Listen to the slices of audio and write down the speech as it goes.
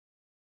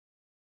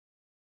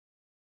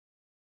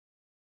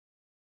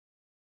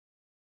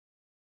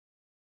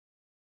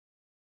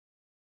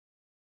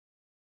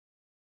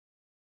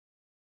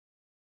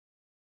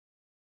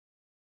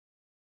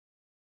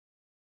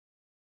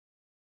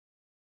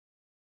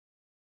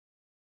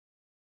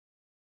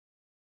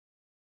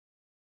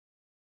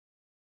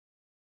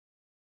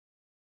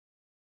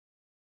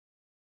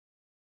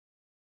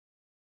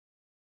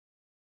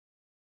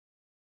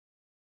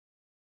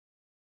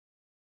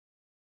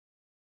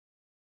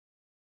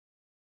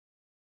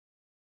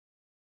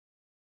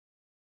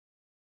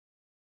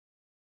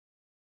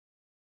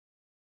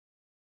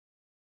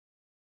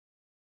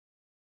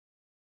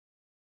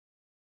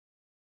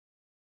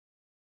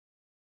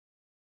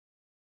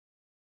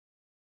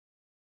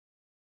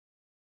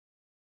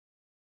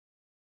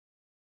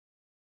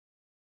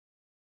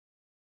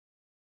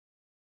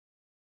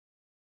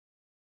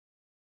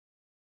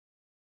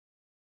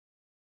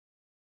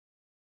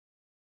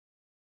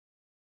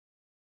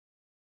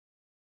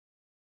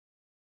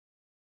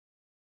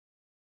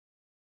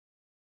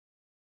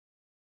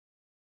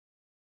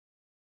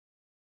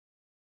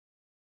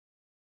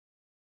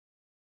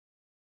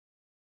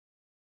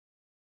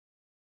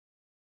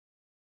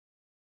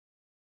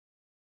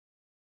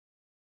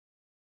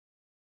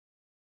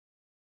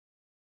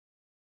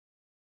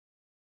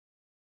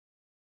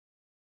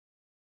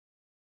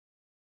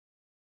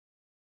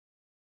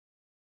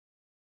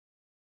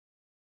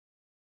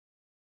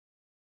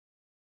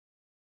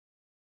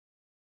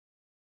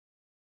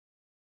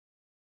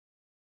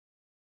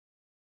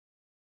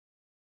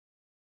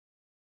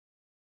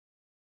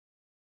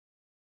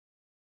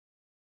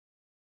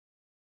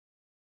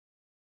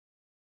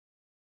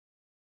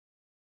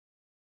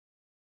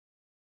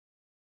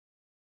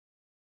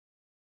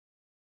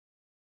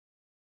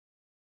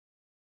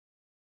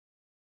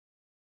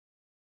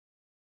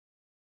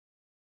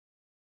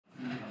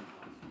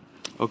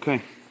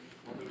Okay.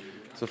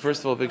 So first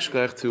of all, big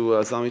shkach to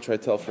Zalmi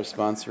Tritel for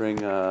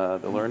sponsoring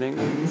the learning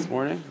this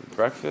morning,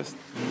 breakfast.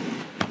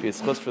 Be a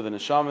schus for the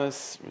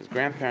neshamas, his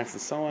grandparents,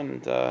 and so on.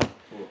 And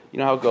you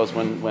know how it goes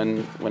when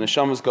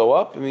neshamas go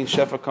up, it means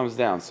shefa comes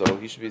down. So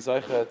he should be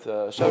zeichet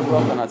shefa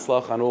bracha and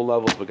hatzlach on all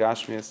levels,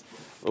 begashmias,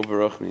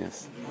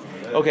 uberuchmias.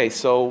 Okay,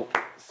 so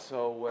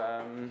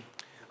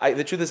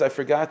the truth is I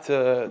forgot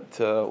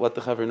to let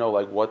the chaver know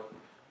what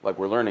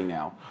we're learning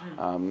now.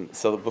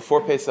 So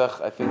before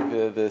Pesach, I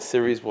think the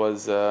series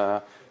was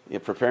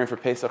preparing for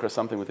Pesach or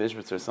something with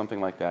Ishbitz or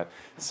something like that.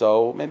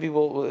 So maybe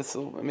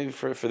maybe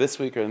for this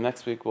week or the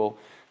next week we'll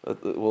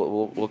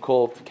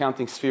call it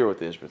counting sphere with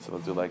the Ishbitz. So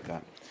we'll do like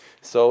that.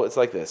 So it's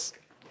like this.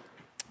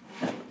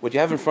 What you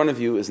have in front of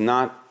you is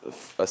not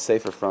a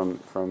sefer from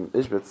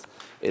Ishbitz.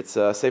 It's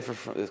a sefer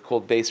it's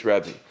called Beis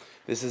Rebbe.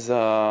 This is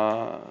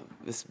the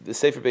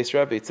Sefer Beis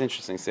Rebbe. It's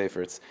interesting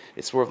sefer. It's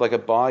sort of like a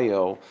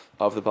bio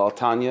of the Baal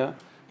Tanya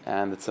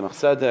and the Tzemach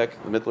Tzedek,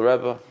 the Middle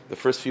Rebbe, the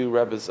first few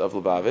Rebbes of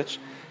Lubavitch.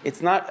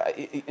 It's not,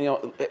 you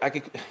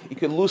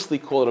could loosely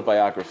call it a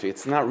biography.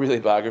 It's not really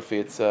a biography.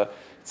 It's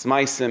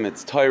Maisim,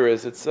 it's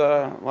Torahs, it's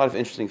a lot of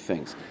interesting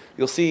things.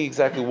 You'll see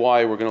exactly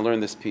why we're going to learn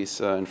this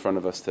piece in front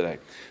of us today.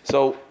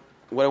 So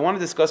what I want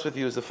to discuss with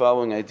you is the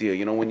following idea.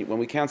 When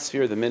we count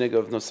Sfira, the minig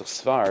of Nusach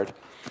Sfard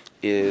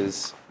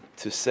is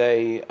to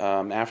say,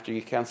 after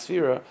you count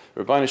Sfira,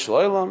 Rabbeinu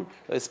Shalom,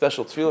 a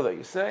special tefillah that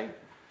you say.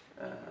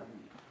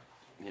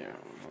 Here,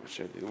 I'll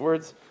show you the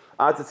words.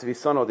 Right?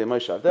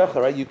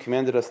 You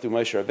commanded us through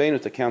Moshe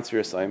Rabbeinu to count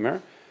Sfiras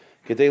Omer,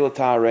 Kedei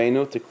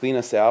l'ta'areinu, to clean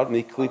us out,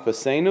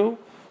 miklipaseinu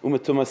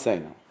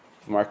umetumaseinu,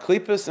 from our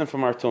klipas and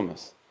from our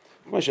tumas.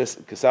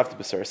 Kasafta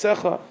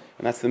b'sarasecha,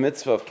 and that's the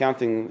mitzvah of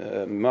counting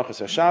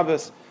Machas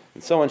HaShabbos,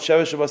 and so on.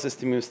 Sheva Shabbos is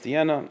timus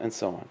tiyena, and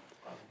so on.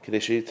 So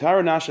this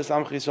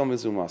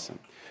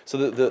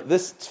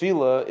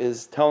tefillah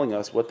is telling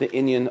us what the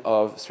inyan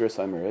of Sfiras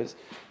Omer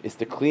is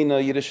to clean a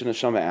Yiddish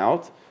neshama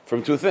out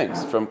from two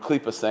things, from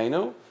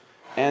klipaseinu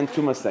and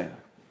tumaseinu.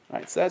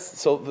 Right.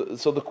 So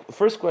the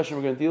first question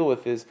we're going to deal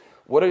with is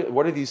what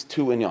are these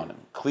two inyanim,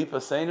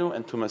 klipaseinu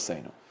and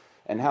tumaseinu,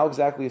 and how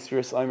exactly is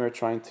Sfiras Omer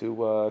trying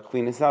to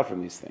clean us out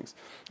from these things?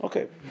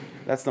 Okay,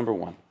 that's number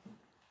one.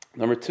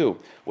 Number two,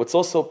 what's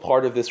also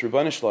part of this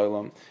Rebbeinu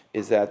Shalom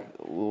is that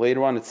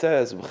later on it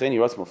says,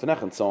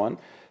 and so on,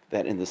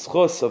 that in the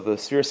schos of the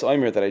Sfiras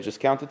Omer that I just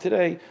counted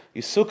today,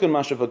 Yisukun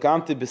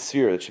Mashabagamti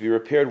B'Sfira, it should be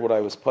repaired what I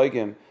was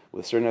plaguing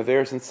with certain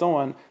averes and so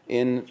on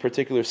in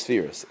particular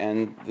spheres.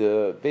 And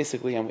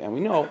basically, and we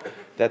know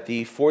that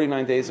the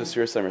 49 days of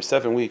Sfiras Omer,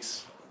 7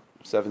 weeks,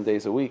 7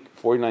 days a week,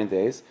 49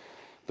 days,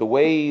 the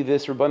way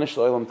this Rebbeinu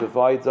Shalom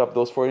divides up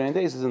those 49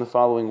 days is in the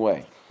following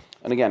way.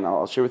 And again,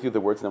 I'll share with you the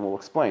words and then we'll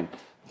explain.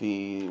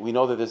 We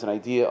know that there's an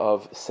idea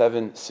of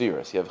 7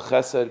 spheres. You have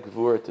Chesed,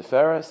 Gvur,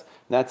 Tiferes,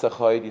 Netzach,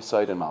 Chayid,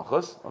 Yisayid, and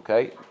Malchus.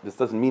 Okay, this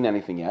doesn't mean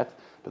anything yet,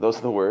 but those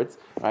are the words.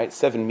 Right,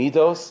 7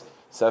 midos,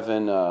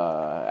 7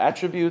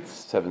 attributes,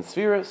 7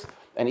 spheres,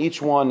 and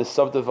each one is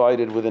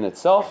subdivided within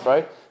itself.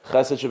 Right,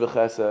 Chesed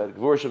shebechesed,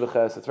 Gvur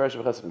shebechesed, Tiferes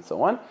shebechesed, and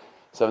so on.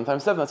 7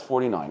 times 7, that's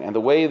 49. And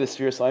the way the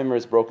Sfiras Omer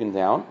is broken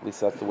down, at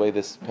least that's the way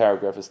this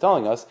paragraph is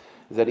telling us,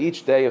 is that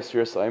each day of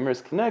Sfiras Omer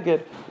is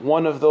connected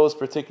one of those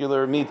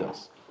particular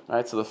midos.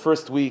 Right, so the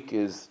first week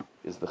is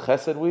the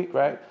Chesed week,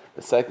 right?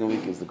 The second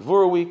week is the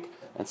Gvura week,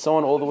 and so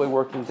on, all the way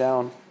working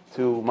down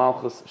to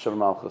Malchus, Shabbat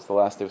Malchus, the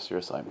last day of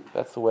Sfiras Omer.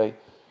 That's the way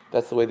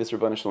this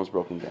Rebbeinu Shalom is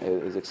broken down,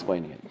 is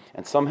explaining it.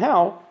 And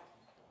somehow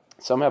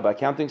by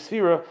counting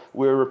Sfira,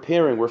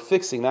 we're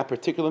fixing that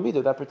particular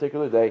midah, that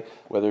particular day,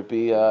 whether it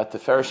be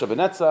Teferes Sheba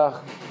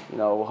Netzach,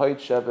 Hayit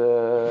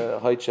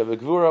Sheba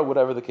Gvura,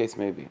 whatever the case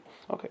may be.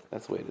 Okay,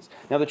 that's the way it is.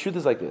 Now the truth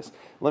is like this.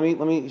 Let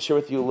me share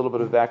with you a little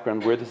bit of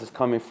background where this is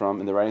coming from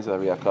in the writings of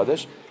the Ari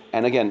HaKadosh.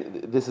 And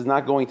again, this is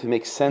not going to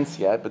make sense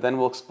yet, but then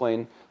we'll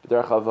explain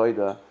Derech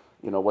HaAvoda,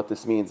 what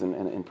this means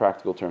in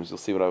practical terms. You'll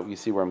see you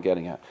see where I'm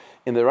getting at.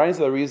 In the writings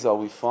of the Arizal,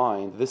 we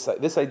find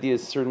this idea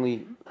is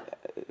certainly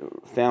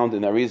found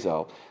in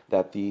Arizal,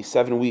 that the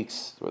 7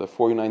 weeks or the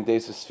 49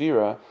 days of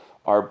Sfira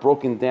are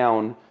broken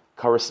down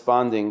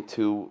corresponding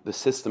to the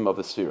system of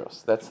the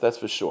Sfiros. That's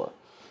for sure.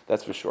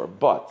 That's for sure.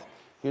 But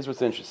here's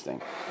what's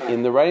interesting.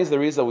 In the writings of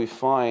the Arizal, we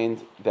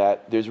find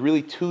that there's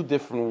really 2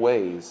 different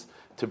ways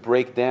to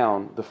break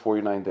down the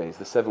 49 days,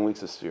 the 7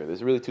 weeks of Sfira.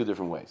 There's really 2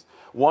 different ways.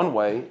 One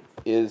way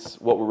is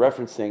what we're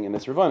referencing in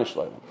this Rebbeinu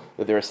Shalom,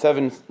 that there are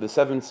the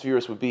 7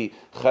 Sfiros would be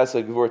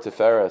Chesed, Gvur,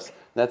 Tiferes,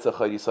 Netzach,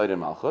 Chayid, Yisayid,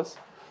 and Malchus.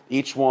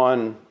 Each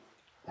one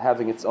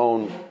having its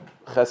own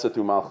Chesed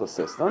through Malchus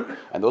system,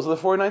 and those are the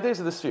 49 days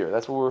of the sphere.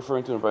 That's what we're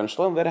referring to in Rebbeinu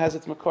Shalom. That has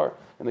its makar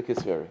in the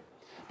Kisveri.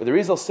 But the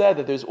Rizal said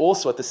that there's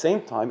also at the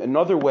same time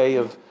another way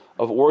of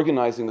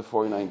organizing the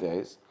 49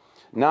 days,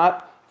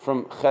 not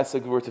from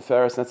Chesed, Gvur,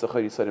 Tiferes, Netzach,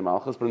 Chayid, Yisayid, and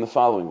Malchus, but in the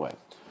following way: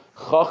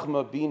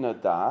 Chachma, Bina,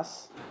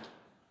 Das.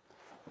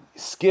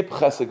 Skip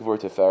Chesed, Gvur,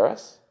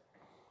 Tiferes,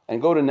 and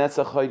go to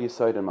Netzach, Chayid,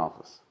 Yisayid, and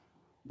Malchus.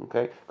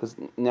 Okay, because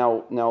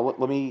now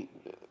let me.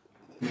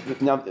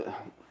 Now,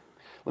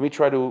 let me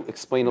try to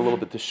explain a little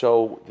bit to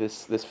show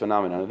this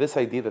phenomenon. This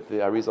idea that the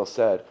Arizal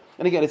said,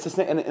 and again, it's the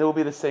same, and it will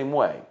be the same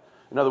way.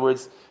 In other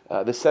words,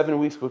 the 7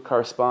 weeks would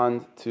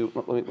correspond to,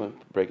 let me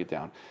break it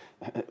down.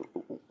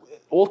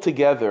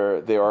 Altogether,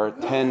 there are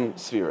 10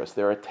 spheres,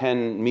 there are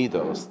 10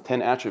 midos,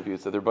 10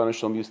 attributes that the Rebbeinu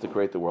Shalom used to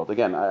create the world.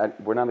 Again,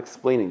 we're not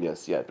explaining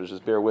this yet, but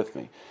just bear with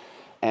me.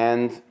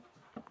 And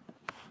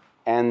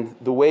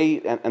the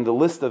way, and the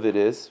list of it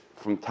is,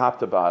 from top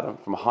to bottom,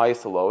 from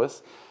highest to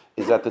lowest,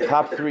 is that the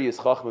top 3 is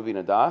Chachma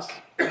Bina Das,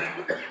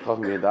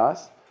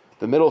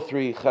 the middle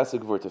 3, Chesed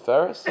Gvur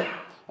Tiferes,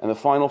 and the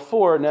final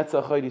 4,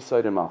 Netzach Chaydi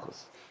Sod and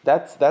Malchus.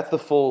 That's the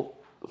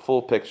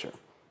full picture.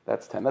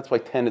 That's 10. That's why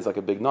 10 is like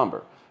a big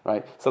number,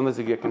 right? Sometimes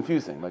it get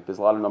confusing. Like there's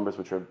a lot of numbers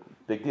which are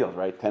big deals,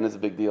 right? 10 is a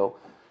big deal,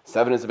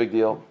 7 is a big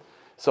deal.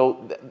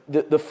 So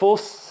the full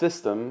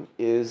system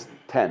is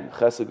 10.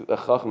 Chesed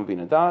Chachma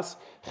Bina Das,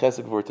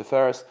 Chesed Gvur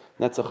Tiferes,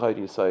 Netzach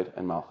Chaydi Sod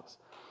and Malchus.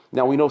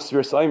 Now we know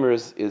Sfira Saimer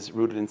is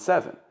rooted in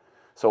 7.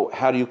 So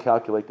how do you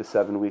calculate the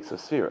 7 weeks of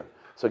Sfira?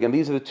 So again,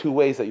 these are the 2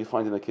 ways that you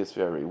find in the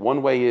Kisveri.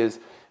 One way is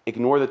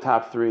ignore the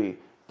top 3,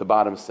 the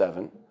bottom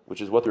 7,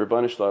 which is what the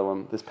Rebbeinu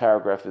Shalom, this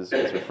paragraph is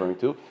referring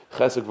to.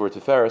 Chesed Gvur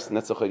Tiferes,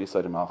 Netzach Chaydi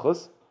Sod and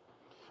Malchus.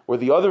 Or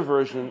the other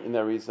version in the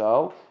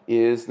Arizal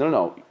is,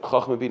 no,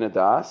 Chachma Bina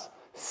Das,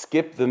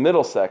 skip the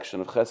middle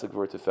section of Chesed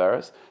Gvur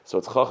Tiferes, so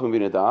it's Chachma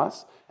Bina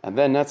Das, and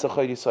then Netzach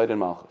Chaydi Sod and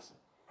Malchus.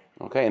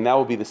 Okay, and that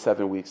will be the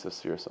 7 weeks of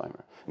Sfira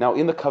Saimer. Now,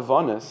 in the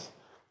Kavanas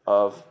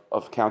of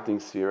counting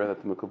Sfira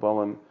that the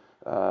Mekubalim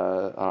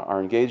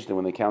are engaged in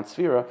when they count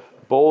Sfira,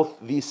 both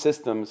these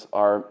systems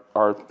are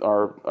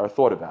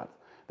thought about.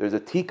 There's a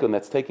tikkun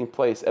that's taking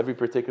place every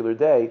particular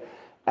day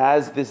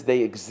as this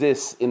day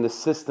exists in the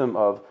system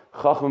of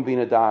Chacham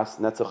Bina Das,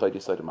 Netzach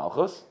Chaydi Sod and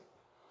Malchus,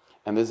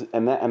 and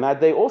that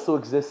day also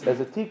exists as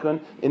a tikkun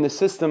in the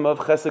system of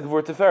Chesed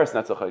Gvur Tiferes,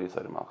 Netzach Chaydi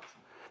Sod and Malchus.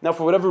 Now,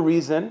 for whatever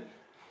reason,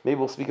 maybe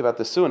we'll speak about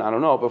this soon, I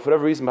don't know, but for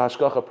whatever reason,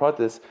 B'Hashgacha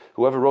Pratis,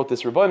 whoever wrote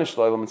this Rebbeinu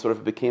Shalom and sort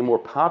of became more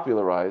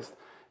popularized,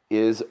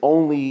 is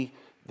only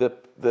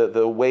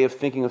the way of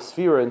thinking of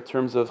Sfira in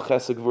terms of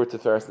Chesed Gvur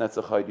Tiferes,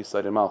 Netzach Chaydi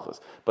Sod and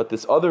Malchus. But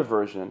this other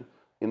version,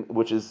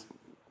 which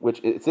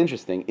it's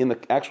interesting, in the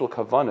actual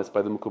Kavanas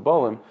by the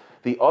Mekubalim,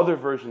 the other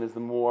version is the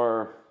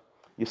more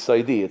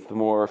Yisaidi, it's the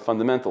more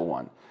fundamental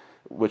one,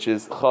 which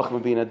is Chachma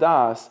Bina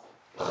Das,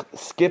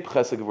 skip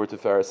Chesed Gvur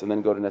Tiferes, and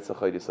then go to Netzach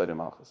Chaydi Sod and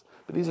Malchus.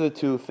 But these are the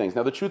 2 things.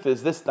 Now the truth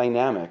is, this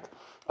dynamic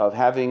of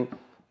having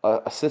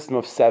a system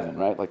of 7,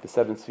 right, like the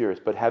 7 spheres,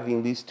 but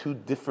having these 2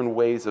 different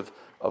ways of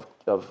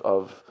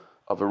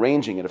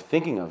arranging it, of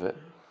thinking of it,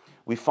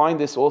 we find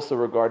this also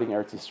regarding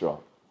Eretz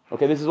Yisrael.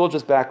 Okay, this is all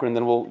just background,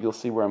 then you'll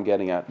see where I'm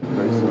getting at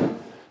very soon.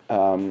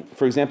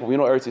 For example, we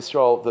know Eretz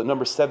Yisrael, the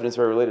number 7 is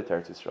very related to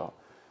Eretz Yisrael.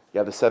 You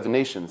have the 7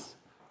 nations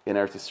in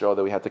Eretz Yisrael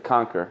that we had to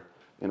conquer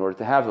in order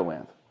to have the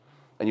land.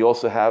 And you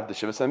also have the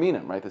Shivas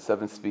Aminim, right, the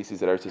 7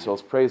 species that Eretz Yisrael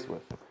is praised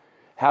with.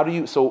 How do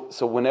you, so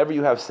whenever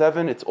you have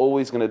 7, it's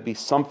always going to be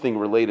something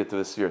related to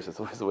the spheres.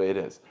 That's always the way it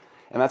is.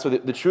 And that's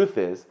what the truth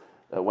is.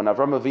 When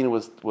Avram Avinu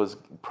was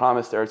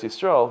promised Eretz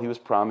Yisrael, he was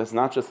promised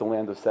not just the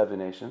land of 7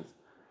 nations,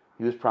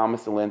 he was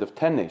promised the land of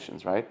 10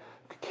 nations, right?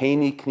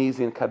 Keni, Knizi,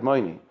 and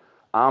Kadmoni,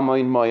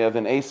 Amoin, Moav,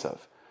 and Esav.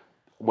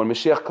 When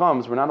Mashiach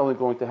comes, we're not only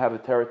going to have the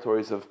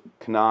territories of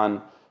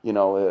Canaan,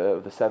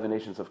 the 7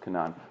 nations of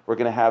Canaan, we're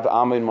going to have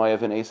Amoin,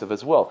 Moav, and Esav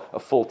as well, a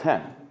full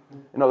 10.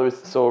 In other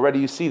words, so already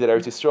you see that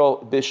Eretz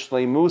Yisrael,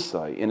 Bishlei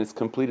Musai, in its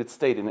completed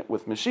state,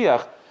 with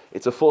Mashiach,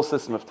 it's a full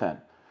system of 10.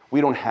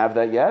 We don't have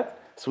that yet,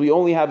 so we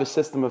only have a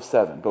system of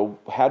 7. But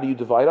how do you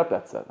divide up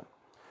that 7?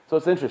 So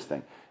it's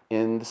interesting.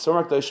 In the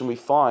Surah Doshim, we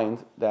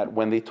find that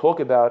when they talk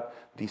about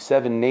the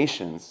 7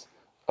 nations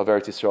of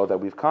Eretz Yisrael that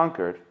we've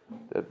conquered,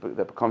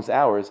 that becomes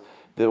ours,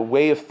 the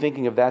way of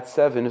thinking of that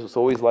 7 is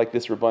always like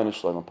this Rebbeinu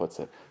Shalom puts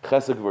it.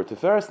 Chesed Gvur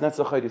Tiferes,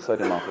 Netzach Chaydi Sod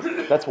and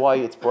Malchus. That's why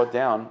it's brought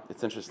down.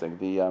 It's interesting.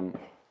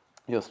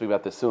 You'll speak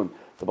about this soon.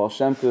 The Baal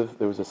Shem Tov,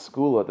 there was a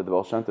skula that the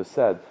Baal Shem Tov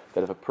said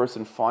that if a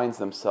person finds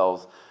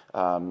themselves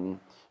with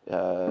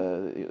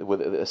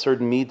a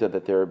certain midah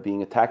that they're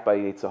being attacked by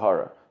Yetzer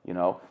Hara,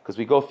 because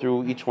we go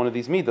through each one of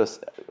these midas,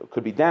 it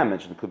could be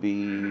damaged, it could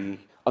be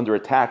under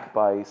attack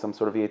by some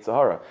sort of Yetzer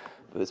Hara.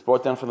 It's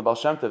brought down from the Baal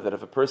Shem Tov that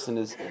if a person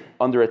is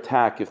under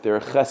attack, if their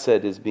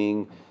chesed is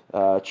being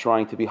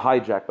trying to be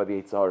hijacked by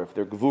the Yetzer Hara, if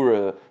their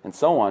gvura and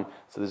so on,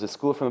 so there's a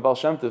school from the Baal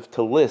Shem Tov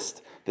to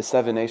list the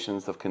 7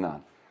 nations of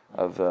Canaan,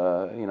 of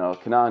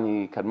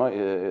Kanani,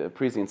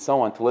 Prizi, and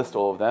so on, to list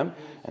all of them,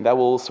 and that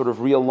will sort of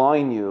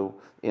realign you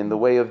in the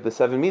way of the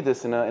 7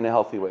 midas in a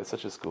healthy way. It's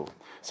such a school.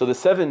 So the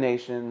 7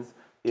 nations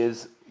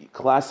is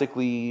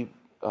classically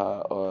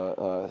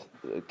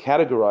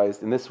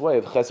categorized in this way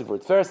of Chesed Gvur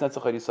Tiferes,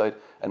 Netzach Chaydi Sod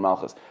and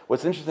Malchus.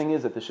 What's interesting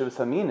is that the Shivas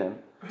Haminim,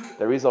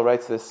 the Arizal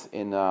writes this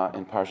in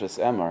Parshas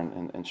Emor,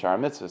 in Shar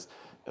Mitzvahs,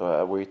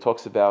 where he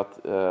talks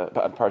about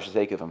Parshas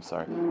Eikev,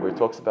 where he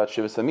talks about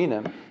Shivas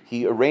Haminim.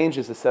 He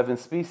arranges the 7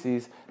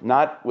 species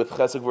not with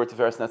Chesed Gvur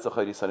Tiferes, Netzach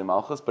Chaydi Sod and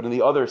Malchus, but in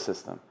the other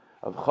system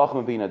of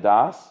Chachma Bina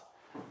Das,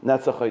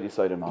 Netzach Chaydi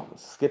Sod and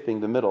Malchus, skipping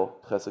the middle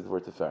Chesed Gvur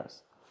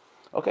Tiferes.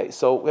 Okay,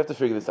 so we have to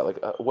figure this out. Like,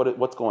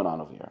 what's going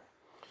on over here?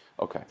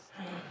 Okay.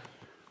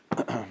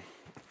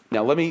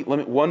 Now let me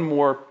one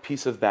more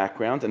piece of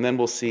background, and then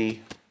we'll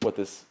see what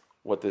this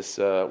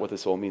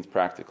all means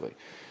practically.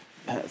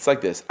 It's like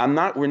this.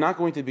 We're not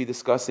going to be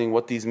discussing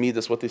what these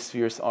midas, what these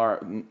spheres are,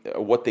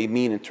 what they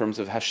mean in terms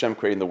of Hashem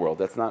creating the world.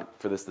 That's not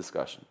for this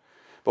discussion.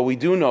 But we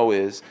do know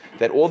is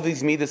that all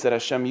these midas that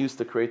Hashem used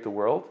to create the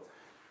world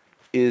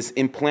is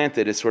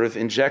implanted, is sort of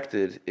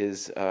injected,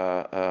 is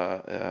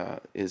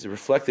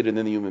reflected in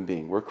the human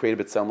being. We're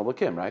created b'tselem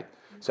Elokim, right?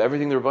 So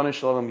everything the Rebbeinu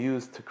Shalom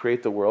used to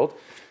create the world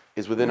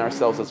is within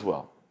ourselves as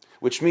well.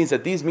 Which means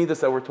that these midas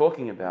that we're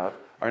talking about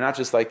are not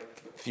just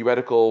like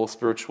theoretical,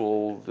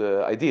 spiritual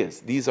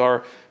ideas. These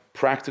are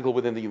practical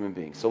within the human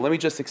being. So let me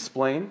just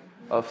explain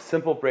a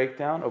simple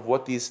breakdown of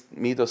what these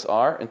midas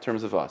are in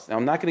terms of us. Now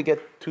I'm not going to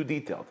get too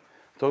detailed.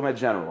 I'm talking about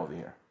general over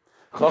here.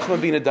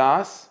 Chachma bina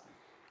das.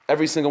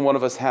 Every single one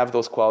of us have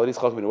those qualities.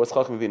 What's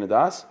Chachma bina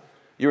das?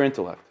 Your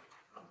intellect.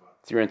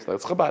 It's your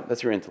intellect. It's Chabad.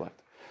 That's your intellect.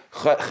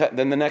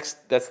 Then the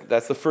next,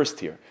 that's the first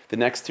tier. The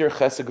next tier,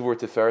 Chesed Gvur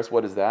Tiferes.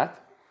 What is that?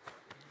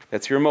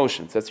 That's your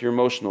emotions. That's your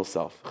emotional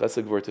self.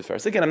 Chesed Gvur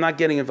Tiferes. Again, I'm not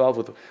getting involved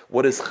with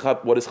what is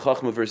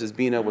Chachma versus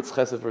Bina, what's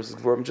Chesed versus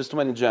Gvur. I'm just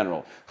talking in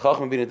general.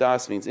 Chachma bina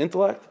das means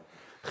intellect.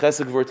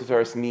 Chesed Gvur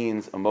Tiferes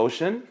means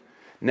emotion.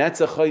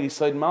 Netzach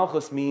Yisod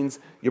Malchus means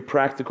your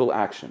practical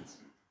actions.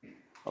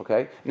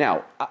 Okay?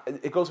 Now,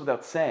 it goes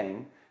without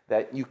saying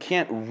that you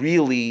can't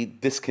really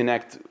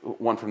disconnect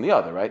one from the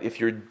other, right? If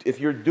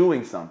you're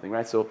doing something,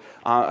 right? So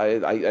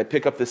I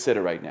pick up the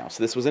sitter right now.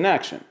 So this was an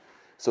action.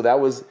 So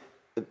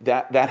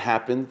that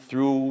happened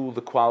through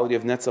the quality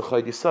of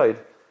Netzach Yisod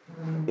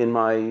in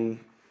my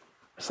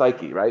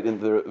psyche, right?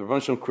 And the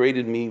Rebbeinu Shalom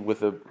created me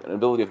with an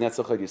ability of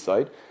Netzach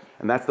Yisod,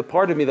 and that's the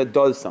part of me that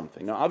does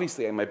something. Now,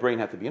 obviously, my brain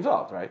had to be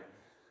involved, right?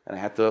 And I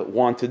had to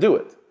want to do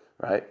it,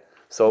 right?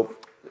 So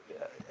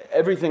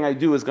everything I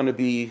do is going to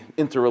be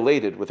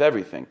interrelated with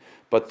everything,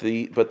 but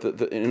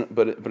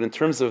in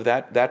terms of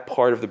that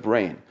part of the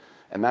brain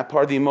and that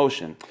part of the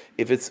emotion,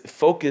 if it's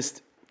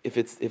focused, if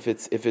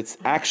it's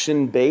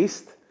action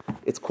based,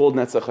 it's called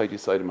Netzach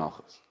Yisod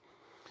Malchus.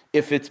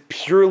 If it's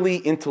purely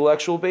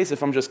intellectual based,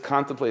 if I'm just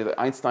contemplating, that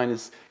Einstein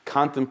is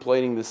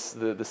contemplating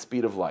the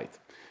speed of light,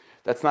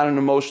 that's not an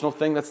emotional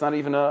thing. That's not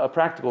even a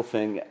practical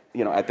thing.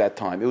 At that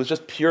time, it was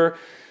just pure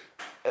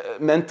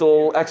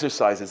mental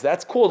exercises.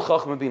 That's called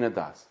Chachma bina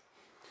das.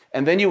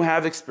 And then you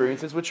have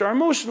experiences which are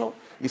emotional.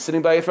 You're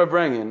sitting by a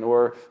farbrengen,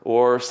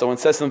 or someone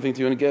says something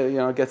to you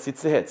and gets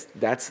the hits.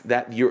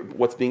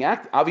 What's being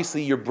acted.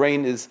 Obviously, your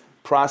brain is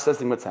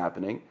processing what's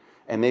happening,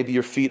 and maybe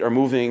your feet are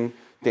moving,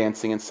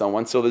 dancing, and so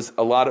on. So there's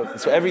a lot of.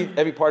 So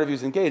every part of you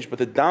is engaged, but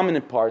the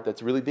dominant part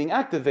that's really being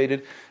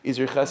activated is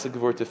your Chesed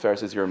Gvur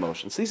Tiferes, is your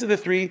emotions. So these are the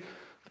three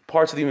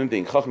parts of the human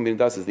being. Chacham bina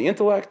das is the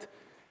intellect,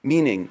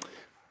 meaning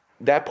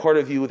that part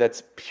of you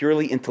that's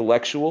purely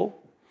intellectual.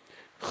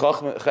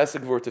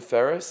 Chesed Gvur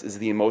Tiferes is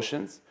the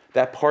emotions.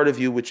 That part of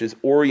you which is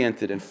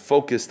oriented and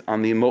focused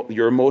on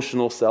your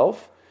emotional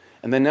self.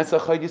 And then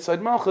Netzach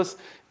Yisod Malchus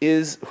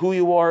is who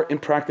you are in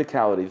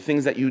practicality, the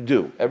things that you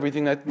do,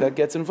 everything that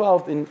gets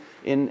involved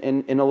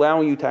in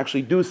allowing you to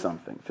actually do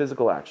something,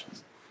 physical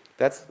actions.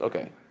 That's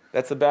okay.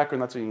 That's the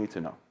background. That's what you need to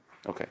know.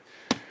 Okay.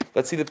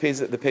 Let's see the pace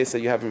that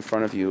you have in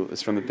front of you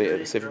is from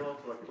the Sefer.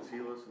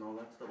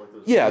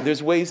 Yeah,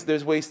 there's ways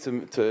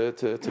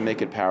to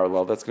make it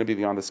parallel. That's going to be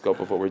beyond the scope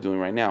of what we're doing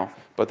right now.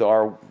 But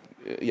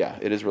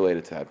it is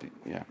related to that.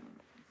 Yeah.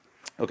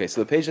 Okay,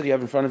 so the page that you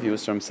have in front of you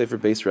is from Sefer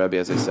Beis Rabbi,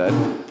 as I said.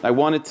 I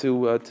wanted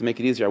to make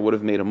it easier. I would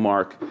have made a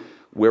mark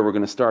where we're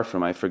going to start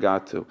from. I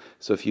forgot to.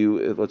 So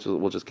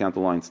we'll just count the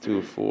lines: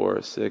 2,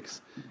 4,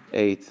 6,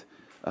 8,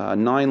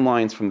 9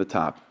 lines from the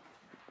top.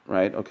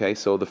 Right? Okay.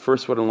 So the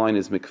first word in line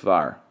is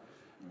mikvar.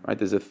 Right?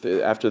 There's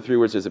after 3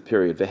 words there's a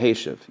period.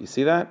 Veheshev. You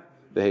see that?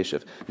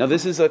 Veheshev. Now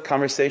this is a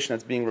conversation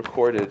that's being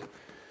recorded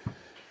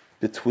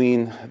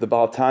between the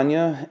Baal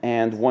Tanya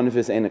and one of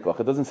his Einiklach.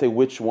 It doesn't say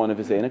which one of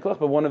his Einiklach,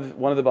 but one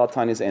of the Baal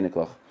Tanya's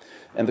Einiklach.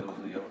 And the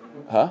one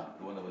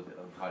that was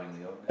hiding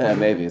the oak?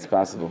 Maybe, it's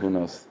possible. Who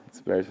knows? It's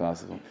very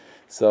possible.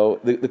 So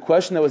the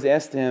question that was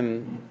asked to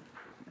him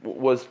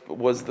was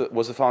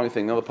the following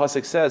thing. Now the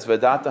pasuk says,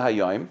 "V'data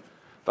hayom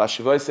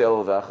v'ashivosei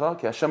elovecha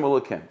ki Hashem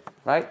Elokim."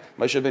 Right?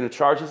 Moshe Rabbeinu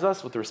charges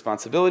us with the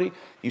responsibility.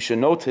 You should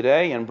know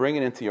today and bring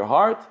it into your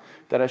heart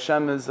that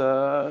Hashem is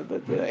the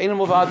Ein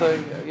Mulvada,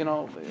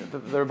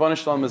 the Rebbeinu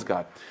Shalom is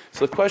God.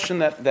 So the question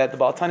that the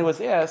Baal Tanya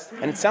was asked,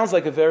 and it sounds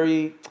like a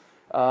very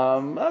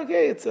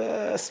it's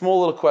a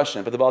small little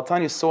question, but the Baal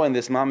Tanya saw in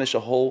this mamish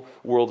a whole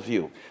world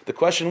view. The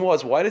question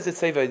was, why does it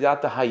say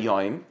V'yadata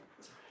hayom,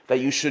 that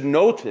you should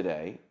know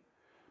today,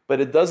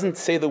 but it doesn't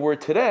say the word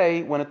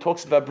today when it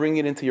talks about bringing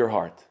it into your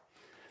heart?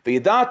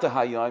 V'yadata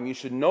hayom, you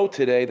should know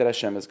today that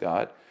Hashem is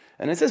God,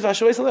 and it says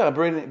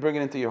bring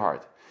it into your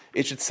heart.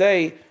 It should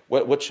say,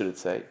 what should it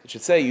say? It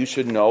should say you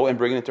should know and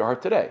bring it into your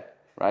heart today,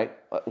 right?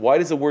 Why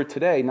does the word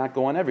today not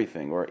go on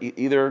everything? Or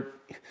either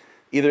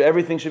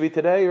everything should be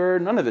today or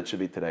none of it should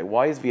be today.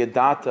 Why is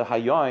v'yadata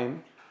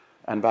hayom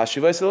and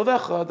v'ashivos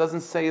elovecha doesn't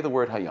say the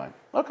word hayom?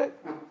 Okay.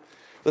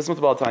 Listen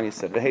to what the Baal Tanya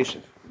said.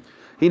 V'heshiv.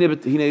 This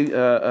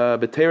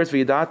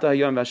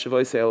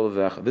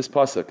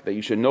pasuk that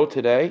you should know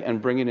today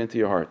and bring it into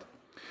your heart.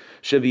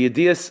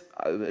 There's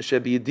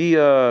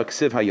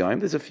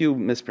a few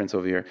misprints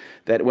over here.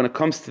 That when it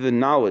comes to the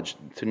knowledge,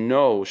 to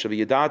know,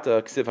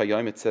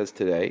 it says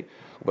today.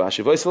 But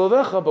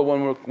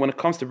when it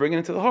comes to bringing it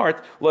into the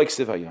heart, like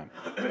ksiv hayom.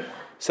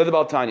 Said the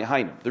Baal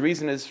Tanya, the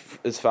reason is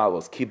as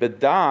follows. Ki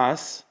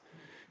bedas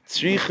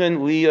tzrichen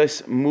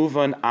liyas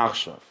muvan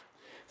achshav.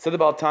 Said the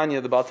Baal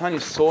Tanya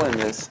saw in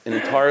this an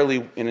entire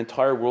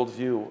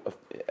worldview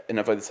in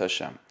Avodas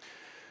Hashem.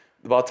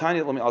 The Baal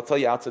Tanya, I'll tell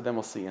you outside, then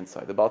we'll see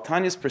inside. The Baal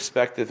Tanya's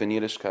perspective in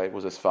Yiddishkeit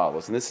was as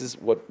follows, and this is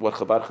what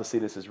Chabad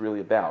Hasidus is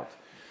really about.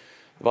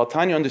 The Baal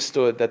Tanya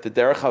understood that the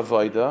Derech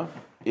Avoda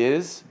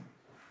is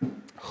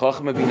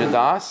Chachma Bina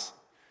Das,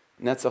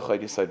 Netzach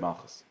Chayid Yisayid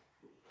Malchus.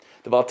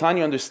 The Baal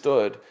Tanya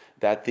understood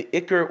that the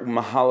Iker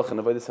Mahalach in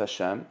Avodas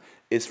Hashem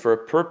is for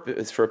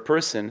a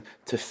person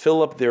to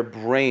fill up their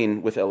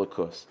brain with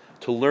Elokus,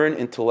 to learn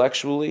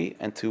intellectually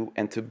and to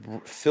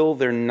fill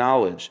their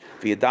knowledge,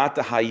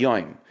 v'yadata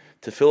hayoim,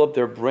 to fill up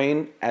their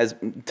brain as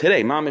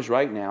today, mamish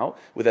right now,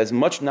 with as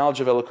much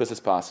knowledge of Elokus as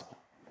possible.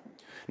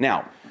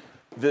 Now,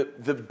 the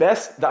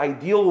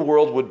ideal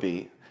world would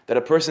be that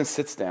a person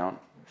sits down,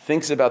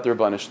 thinks about their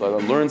Rebbeinu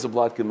Shalom, learns a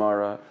Blat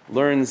Gemara,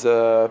 learns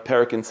a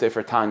Perek in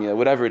Sefer Tanya,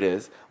 whatever it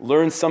is,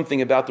 learns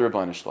something about the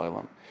Rebbeinu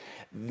Shalom.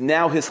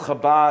 Now his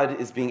Chabad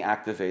is being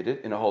activated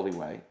in a holy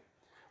way.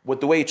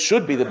 The way it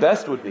should be, the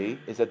best would be,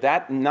 is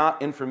that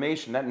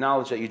information, that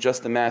knowledge that you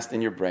just amassed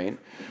in your brain,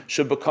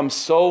 should become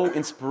so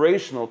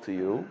inspirational to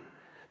you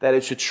that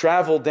it should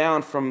travel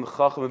down from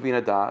Chacham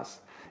Bina Das.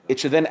 It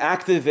should then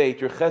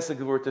activate your Chesed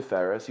Gevur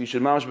Tiferes. You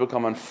should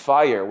become on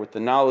fire with the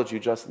knowledge you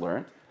just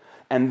learned.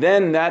 And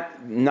then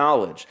that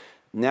knowledge,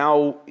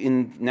 now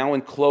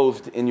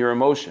enclosed in your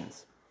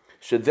emotions,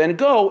 should then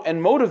go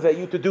and motivate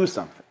you to do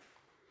something.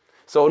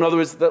 So in other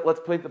words, let's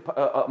paint the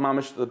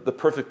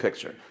perfect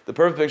picture. The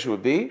perfect picture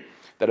would be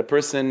that a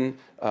person,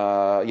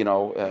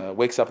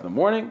 wakes up in the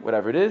morning,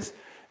 whatever it is,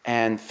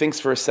 and thinks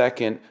for a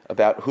second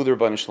about who the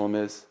Rebbeinu Shalom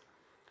is,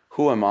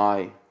 who am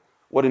I,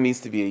 what it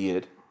means to be a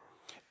Yid,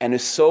 and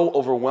is so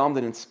overwhelmed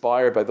and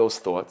inspired by those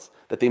thoughts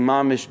that they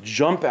mamish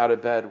jump out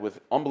of bed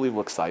with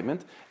unbelievable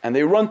excitement, and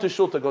they run to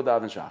shul to go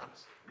daven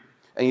shachris.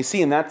 And you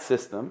see in that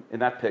system, in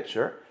that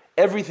picture,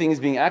 everything is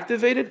being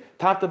activated,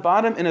 top to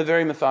bottom, in a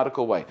very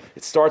methodical way.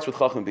 It starts with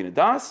Chacham Bina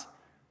Das,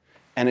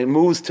 and it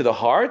moves to the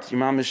heart. Your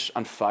mamish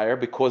on fire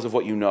because of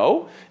what you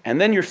know,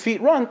 and then your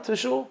feet run to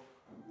shul.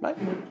 Right?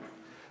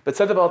 But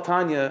said the Baal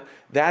Tanya,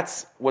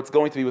 that's what's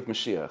going to be with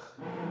Mashiach.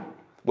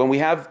 When we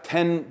have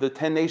the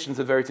 10 nations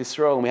of Eretz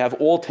Yisrael, and we have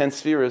all 10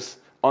 spheres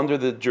under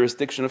the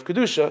jurisdiction of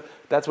Kedusha,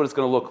 that's what it's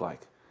going to look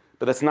like.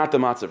 But that's not the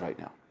matzav right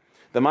now.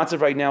 The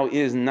matzav right now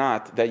is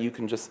not that you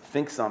can just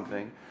think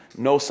something,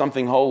 know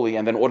something holy,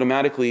 and then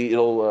automatically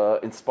it'll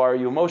inspire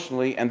you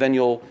emotionally, and then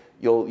you'll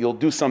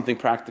do something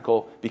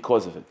practical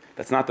because of it.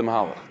 That's not the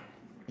mahalach.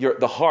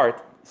 The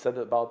heart, said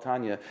the Baal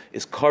Tanya,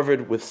 is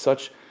covered with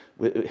such.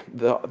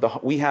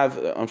 We have,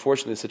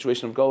 unfortunately, the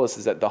situation of Golos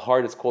is that the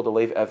heart is called a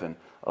leiv even,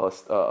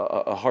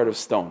 a heart of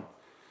stone.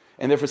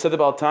 And therefore, said the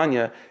Baal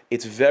Tanya,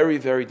 it's very,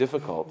 very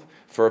difficult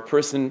for a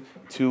person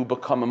to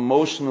become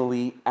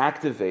emotionally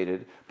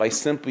activated by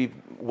simply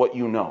what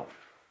you know.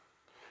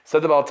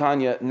 Said the Baal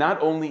Tanya,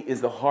 not only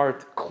is the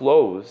heart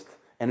closed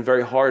and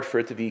very hard for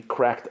it to be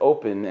cracked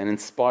open and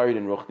inspired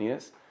in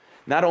Ruchnias,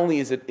 not only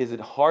is it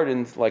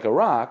hardened like a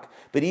rock,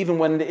 but even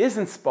when it is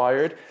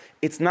inspired,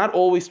 it's not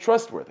always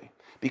trustworthy.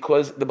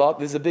 Because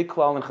there's a big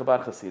klal in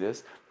Chabad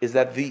Hasidus, is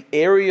that the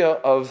area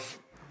of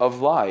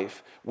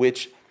life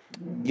which,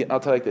 I'll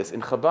tell you like this,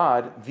 in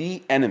Chabad,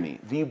 the enemy,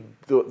 there's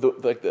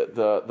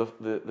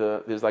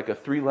like a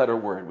 3-letter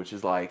word, which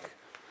is like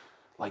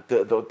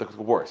the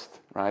worst,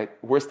 right?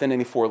 Worse than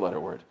any 4-letter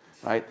word,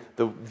 right?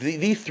 The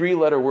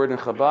 3-letter word in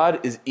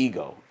Chabad is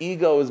ego.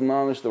 Ego is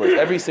mamish the worst.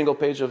 Every single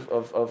page of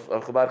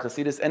Chabad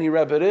Hasidus, any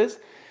rebbe it is,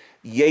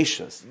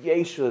 yeshus,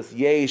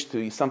 yesh,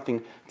 to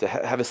something, to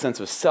have a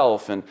sense of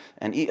self, and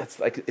it's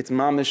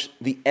mamish,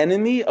 the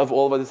enemy of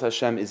all of this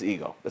Hashem is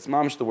ego. That's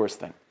mamish the worst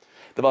thing.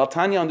 The Baal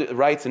Tanya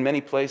writes in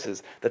many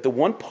places that the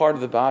one part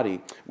of the body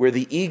where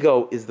the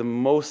ego is the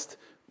most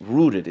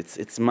rooted,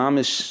 it's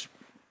mamish,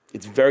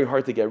 it's very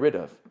hard to get rid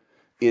of,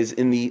 is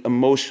in the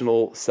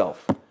emotional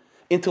self.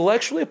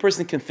 Intellectually, a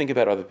person can think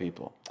about other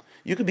people.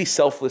 You could be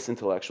selfless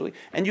intellectually,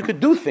 and you could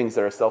do things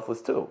that are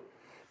selfless too.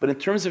 But in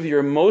terms of your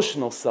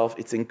emotional self,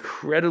 it's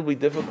incredibly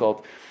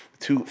difficult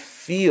to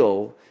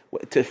feel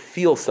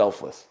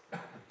selfless.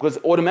 Because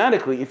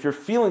automatically, if you're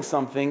feeling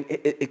something,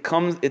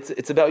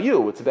 it's about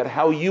you. It's about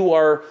how you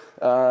are,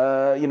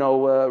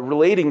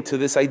 relating to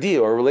this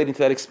idea or relating to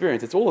that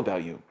experience. It's all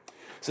about you.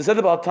 So said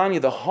the Baal Tanya,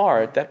 the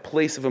heart, that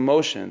place of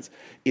emotions,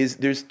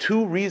 there's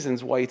 2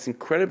 reasons why it's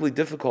incredibly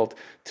difficult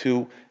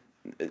for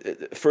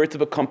it to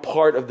become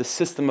part of the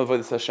system of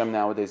Avodas Hashem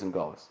nowadays in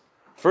Galus.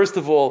 First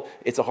of all,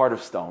 it's a heart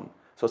of stone.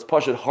 So it's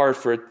pashut hard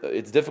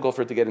it's difficult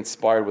for it to get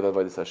inspired with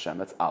Avodas Hashem.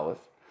 That's Aleph.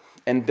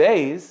 And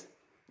Beis,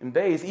 in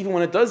Beis, even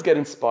when it does get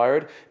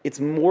inspired, it's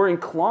more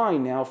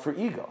inclined now for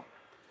ego,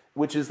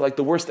 which is like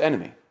the worst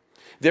enemy.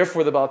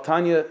 Therefore, the Baal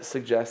Tanya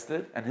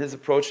suggested, and his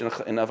approach in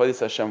Avodas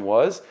Hashem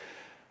was,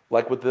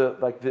 like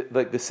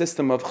the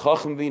system of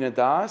Chacham Bina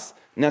Das,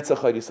 Netzach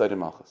Chayd Yisayid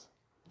Malchus,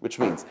 which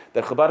means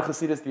that Chabad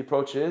Hasidus, the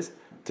approach is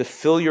to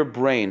fill your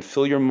brain,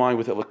 fill your mind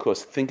with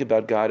Elikus, think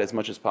about God as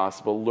much as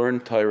possible,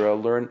 learn Torah,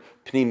 learn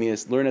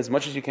Pnimius, learn as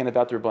much as you can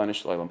about the Rebbeinu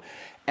Shalom.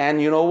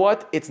 And you know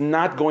what? It's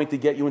not going to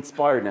get you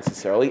inspired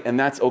necessarily, and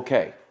that's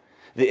okay.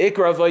 The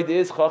Ikra Avodah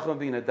is Chacham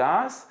Bina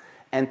Das,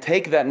 and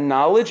take that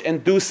knowledge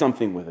and do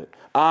something with it.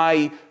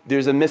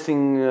 There's a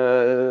missing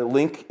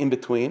link in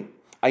between.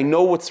 I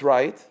know what's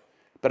right,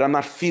 but I'm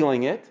not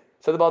feeling it.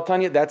 So the Baal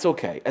Tanya, that's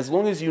okay. As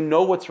long as you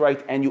know what's right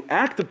and you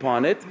act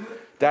upon it,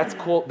 that's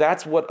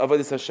what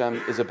Avodas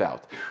Hashem is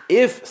about.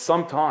 If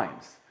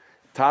sometimes,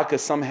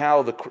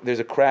 somehow there's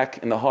a crack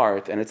in the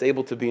heart and it's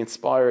able to be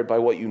inspired by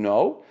what you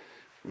know,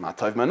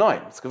 Matav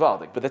Manoim, it's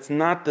Gavaldik. But that's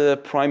not the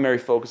primary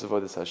focus of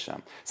Avodas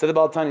Hashem. So the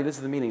Baal Tanya, this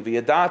is the meaning.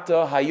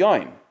 V'yadata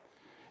hayoim.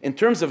 In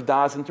terms of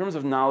das, in terms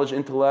of knowledge,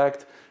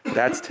 intellect,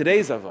 that's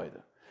today's avodah.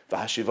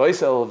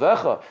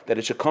 That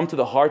it should come to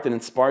the heart and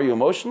inspire you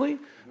emotionally,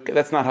 okay,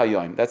 that's not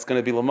hayoim. That's going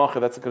to be lamacha,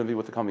 that's going to be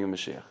with the coming of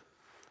Mashiach.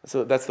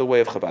 So that's the way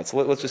of Chabad. So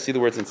let's just see the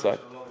words inside.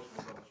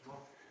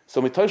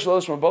 So mitosh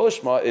l'lishma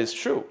b'lishma is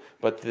true,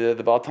 but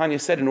the Baal Tanya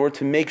said in order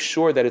to make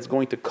sure that it's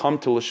going to come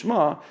to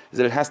lishma, is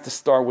that it has to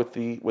start with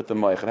the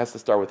moich, it has to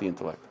start with the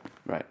intellect.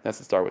 Right, it has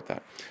to start with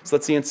that. So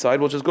let's see inside.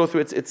 We'll just go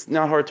through it. It's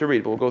not hard to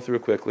read, but we'll go through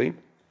it quickly.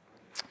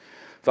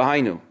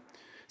 V'hainu.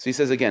 So he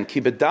says again,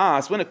 ki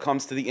b'das, when it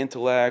comes to the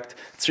intellect,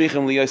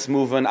 tzrichim liyos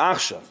muvan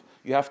achshav.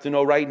 You have to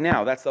know right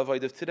now. That's the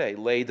avodah of today.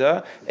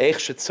 Leida, eich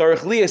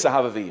shetzarich liyos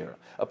ahava v'yira.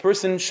 A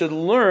person should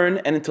learn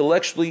and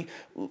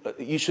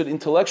you should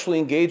intellectually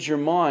engage your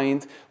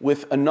mind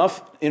with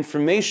enough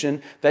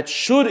information that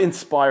should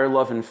inspire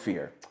love and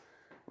fear.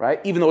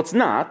 Right? Even though it's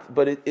not,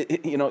 but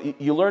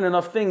you learn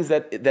enough things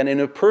that in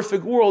a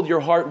perfect world,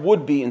 your heart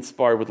would be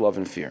inspired with love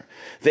and fear.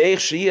 And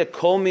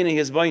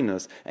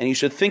you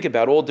should think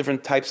about all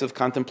different types of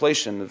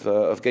contemplation,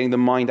 of getting the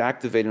mind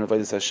activated in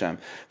Avodas Hashem.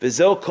 This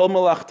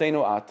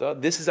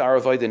is our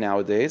avodah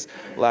nowadays.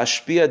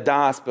 Lashpia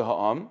das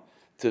b'ha'am.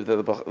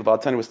 The Baal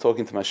Tanya was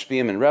talking to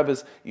Mashpiyim and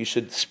Rebbes. You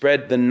should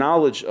spread the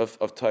knowledge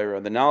of Torah,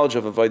 the knowledge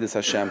of Avodas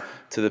Hashem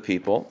to the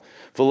people.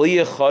 And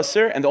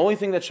the only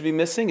thing that should be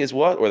missing is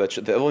what?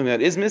 The only thing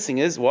that is missing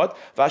is what?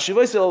 Is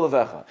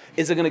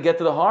it going to get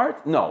to the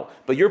heart? No.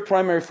 But your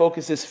primary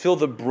focus is fill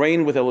the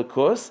brain with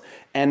Elikus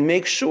and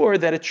make sure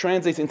that it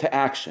translates into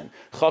action.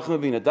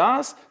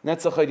 The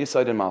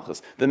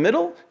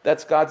middle,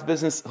 that's God's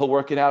business. He'll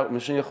work it out.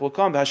 Mashiach will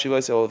come.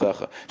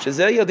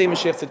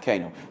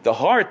 The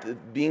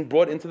heart being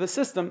brought into the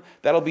system,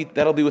 that'll be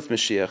with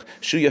Mashiach.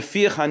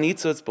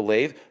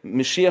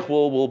 Mashiach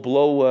will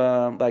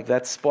blow like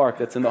that spark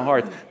that's in the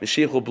heart.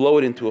 Mashiach will blow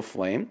it into a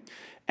flame.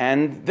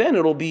 And then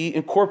it'll be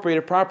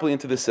incorporated properly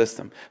into the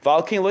system.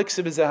 That's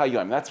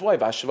why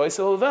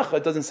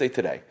it doesn't say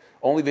today.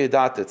 Only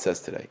Ve'edata it says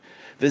today.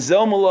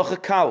 V'zel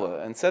malacha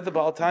kala, and said the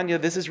Baal Tanya,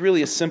 this is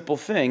really a simple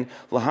thing.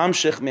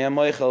 Lahamshich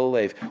me'amoich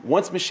el-lev.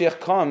 Once Mashiach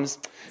comes,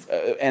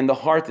 and the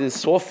heart is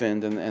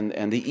softened,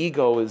 and the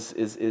ego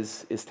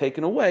is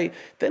taken away,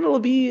 then it'll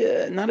be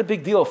not a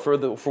big deal for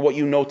what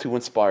you know to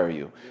inspire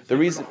you. The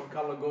reason,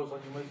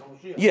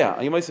 yeah,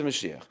 Yemaisa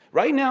Mashiach.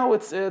 Right now,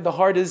 it's the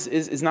heart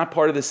is not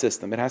part of the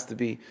system. It has to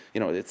be,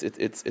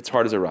 it's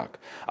hard as a rock.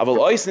 Aval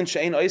oisin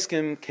she'ein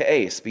oiskim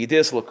ke'es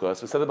b'yidis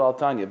lukus. We said the Baal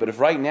Tanya, but if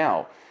right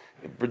now,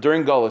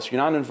 during Golus, you're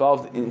not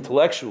involved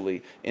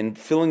intellectually in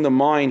filling the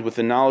mind with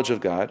the knowledge of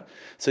God.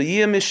 So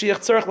Yeh Mashiach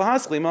tzarich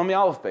lahaskli mami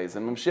aleph beis,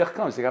 and when Mashiach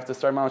comes, you have to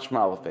start mamish from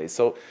aleph beis.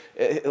 So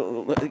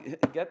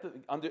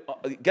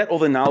get all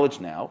the knowledge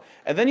now,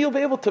 and then you'll be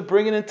able to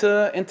bring it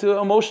into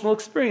emotional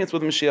experience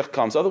when Mashiach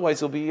comes.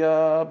 Otherwise, you'll be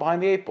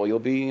behind the eight ball. You'll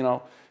be,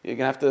 you're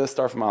gonna have to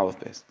start from aleph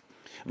beis.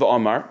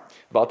 V'Amar,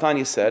 Baal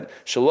Tanya said,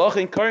 Shalach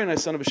in Karin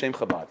Asana b'Shem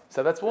Chabad.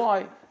 So that's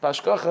why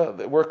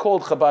Bashkacha we're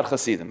called Chabad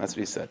Chasidim. That's what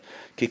he said.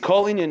 Ki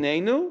kol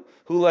inyaneinu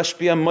hu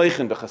lashpia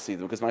moichen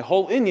b'Chasidim. Because my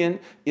whole inyan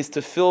is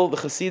to fill the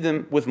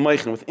Chasidim with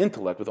moichen, with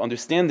intellect, with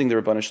understanding the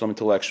Rebbeinu Shalom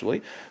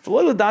intellectually.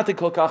 V'lo l'dati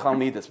kol kach al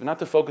midas, but not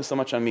to focus so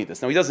much on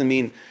midas. Now he doesn't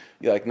mean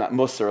like not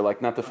musar, like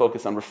not to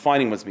focus on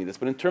refining one's midas,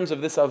 but in terms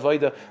of this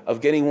avodah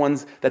of getting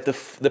one's that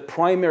the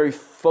primary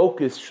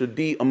focus should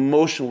be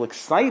emotional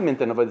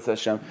excitement and avodas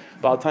Hashem.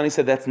 Baal Tanya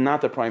said that's not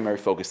the primary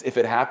focus. If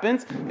it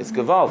happens, it's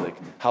gavaldik,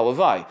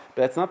 halavai, but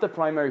that's not the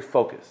primary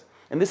focus.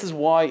 And this is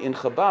why in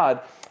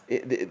Chabad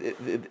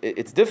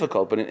it's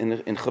difficult, but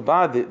in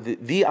Chabad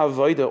the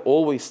avodah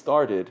always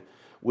started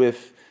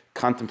with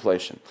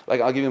contemplation.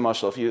 Like I'll give you a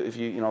mashal. If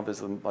you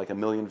there's like a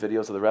million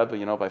videos of the Rebbe,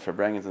 by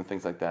Farbrengens and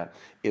things like that.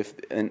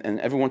 And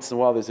every once in a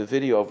while there's a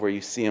video of where you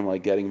see him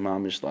like getting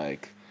mamish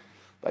like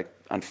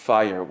on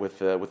fire with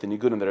the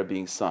nigudim that are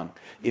being sung.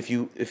 If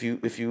you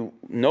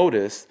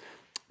notice,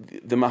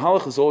 the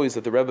mahalach is always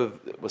that the Rebbe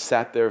was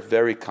sat there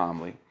very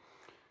calmly,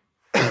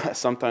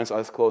 sometimes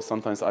eyes closed,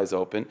 sometimes eyes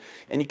open,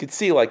 and you could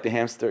see like the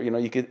hamster.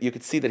 You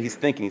could see that he's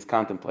thinking, he's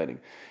contemplating,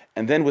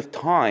 and then with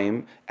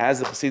time, as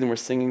the Chassidim were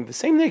singing the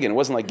same niggin, it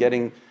wasn't like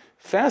getting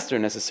faster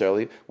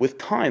necessarily. With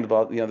time,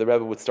 the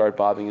Rebbe would start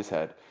bobbing his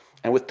head,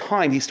 and with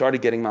time, he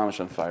started getting mamash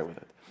on fire with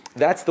it.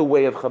 That's the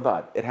way of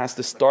Chabad. It has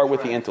to start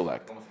with the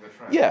intellect.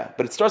 Yeah,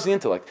 but it starts with the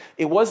intellect.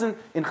 It wasn't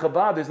in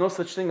Chabad. There's no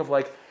such thing of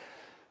like,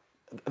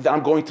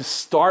 I'm going to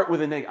start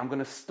with a neg. I'm going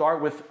to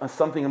start with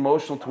something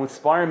emotional to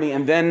inspire me,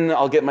 and then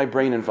I'll get my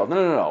brain involved.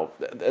 No.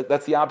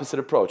 That's the opposite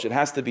approach. It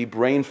has to be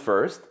brain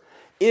first.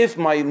 If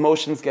my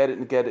emotions get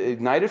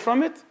ignited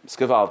from it, it's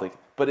gavaldik.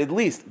 But at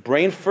least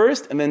brain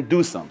first, and then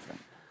do something.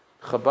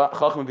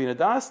 Chacham bin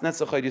Adas,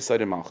 Netzach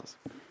Yisayid Malchus.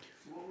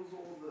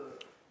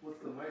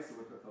 What's the mice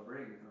with the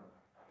brain?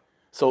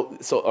 So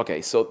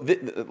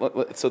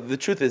the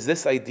truth is,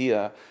 this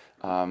idea.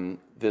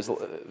 There's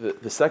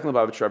the second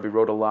Lubavitcher Rebbe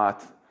wrote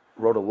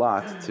a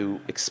lot to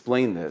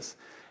explain this,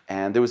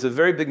 and there was a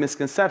very big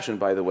misconception,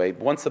 by the way.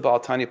 Once the Baal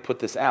Tanya put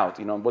this out,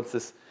 what's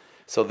this?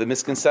 So the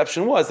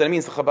misconception was that it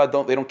means the Chabad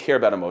don't care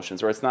about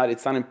emotions, or it's not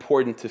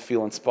important to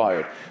feel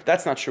inspired.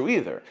 That's not true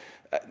either.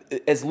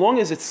 As long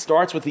as it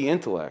starts with the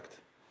intellect,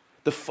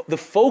 the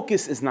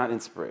focus is not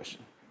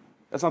inspiration.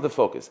 That's not the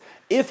focus.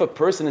 If a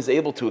person is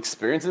able to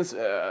experience it,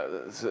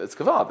 it's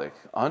kavaldik,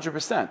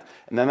 100%.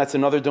 And then that's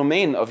another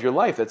domain of your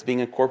life that's being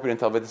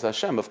incorporated into Avodas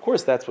Hashem. Of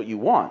course, that's what you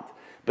want.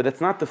 But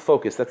that's not the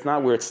focus. That's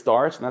not where it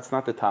starts, and that's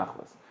not the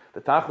tachlis.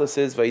 The tachlis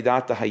is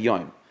Vaidata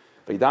Hayyim.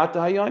 Vaidata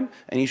Hayyim,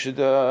 and you should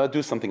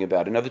do something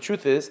about it. Now, the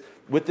truth is,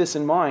 with this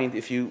in mind,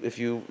 if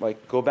you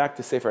like go back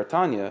to Sefer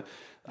Tanya,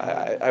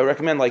 I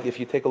recommend, like, if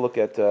you take a look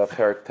at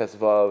Perak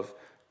Tesvav,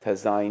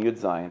 Tezayin, Yud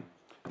Zayin,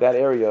 that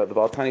area, the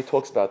Baal Tanya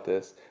talks about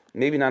this.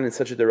 Maybe not in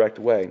such a direct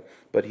way,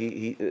 but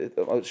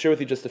I'll share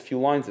with you just a few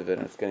lines of it,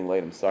 and it's getting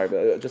late, I'm sorry,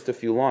 but just a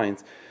few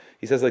lines.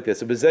 He says like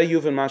this, the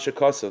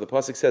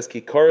pasuk says,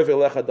 Ki karev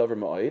elecha davar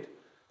ma'od.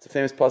 It's a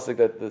famous pasuk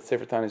that the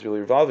Sefer Tanya is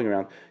really revolving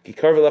around. Ki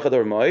karev elecha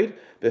davar ma'od,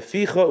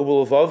 beficha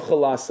u'ulvavcha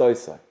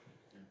la'asoisai.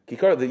 The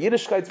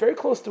Yiddishkeit is very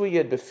close to a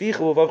yid, beficha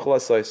u'ulvavcha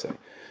la'asoisai.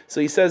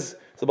 So he says,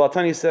 so Baal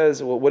Tanya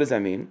says, well, what does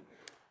that mean?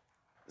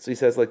 So he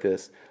says like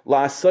this,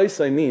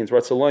 la'asoisai means,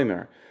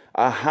 Ratzaloimer,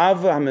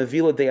 Ahava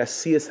hamavila de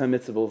asiyas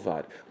hamitzvah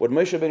bilvad. What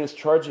Moshe Rabbeinu is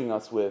charging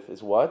us with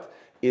is what?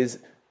 It's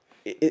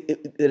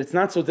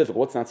not so difficult.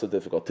 What's not so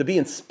difficult? To be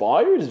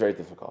inspired is very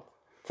difficult.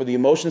 For the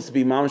emotions to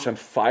be mamish on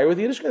fire with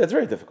Yiddishkeit, that's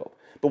very difficult.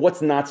 But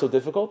what's not so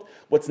difficult?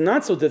 What's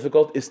not so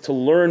difficult is to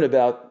learn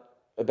about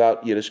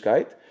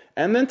Yiddishkeit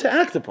and then to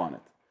act upon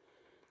it.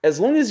 As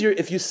long as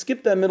if you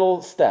skip that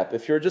middle step,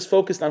 if you're just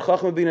focused on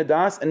Chacham bin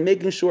Adas and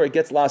making sure it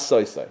gets la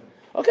soisai,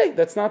 okay,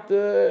 that's not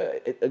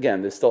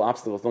again, there's still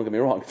obstacles, don't get me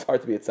wrong, it's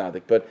hard to be a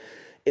tzaddik, but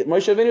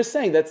Moshe Rabbeinu is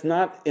saying that's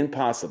not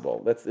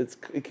impossible. It's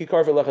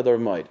kikar v'lecha dar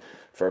moed.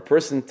 For a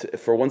person,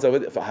 for one's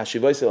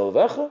hashivayis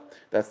elvecha,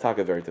 that's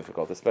taka very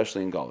difficult,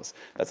 especially in Galus.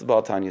 That's what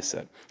Baal Tanya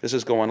said. Let's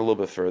just go on a little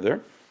bit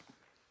further.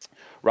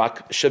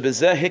 Rak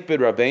shebezeh hikbid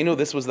Rabbeinu.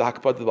 This was the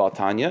hakpad of Baal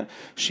Tanya.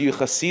 Shiyu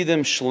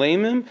chasidim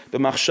shleimim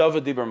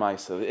b'machshava dibar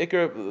ma'isa.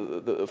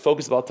 The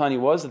focus of Baal Tanya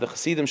was that the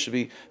chasidim should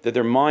be, that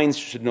their minds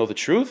should know the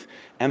truth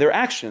and their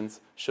actions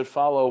should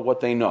follow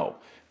what they know.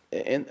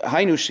 And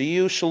hainu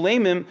shiyu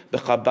shleimim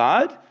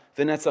b'chabad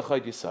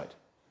v'netzachayt yisayid.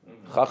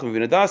 Chacham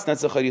v'nedas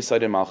netzachayt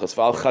yisayid in malchus.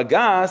 V'al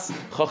chagas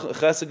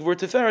chesed gvur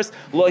teferes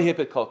lo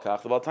hipit kol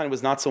kach. The Baal Tanya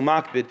was not so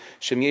makbid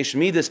shem yesh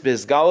midas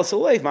bizgalas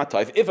aleiv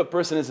matayv. If a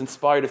person is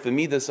inspired, if the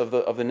midas of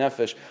the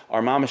nefesh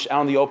are mamish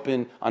out in the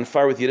open on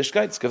fire with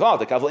Yiddishkeit, it's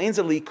gavaldik. Avol ein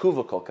ze li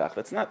kuva kol kach.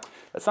 That's not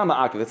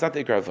ma'akiv. That's not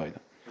the ikar avoda.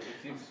 It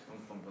seems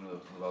from the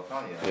Baal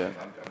Tanya. Yeah.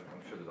 I'm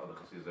sure there's other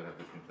chassids that have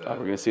different.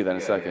 We're going to see that in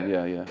a second.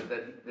 Yeah.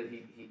 That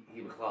he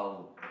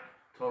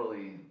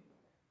totally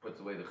puts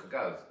away the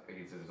chagaz.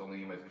 He says it's only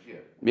Yom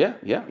Mashiach.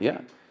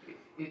 Yeah.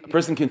 A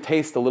person can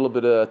taste a little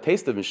bit of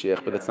taste of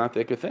Mashiach, but that's not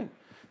the ikar thing.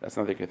 That's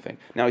not the good thing.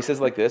 Now he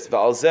says like this: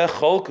 V'al zeh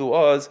cholku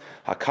oz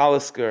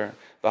hakalisker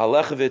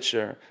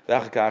v'halechevitcher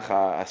v'achakach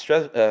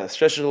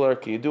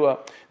kiyidua.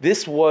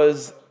 This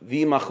was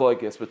the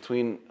machlokes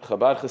between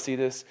Chabad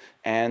Hasidus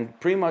and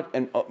pretty much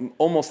and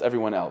almost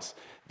everyone else.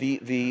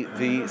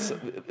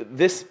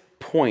 This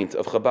point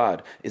of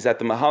Chabad is that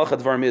the Mahalach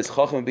Advarim is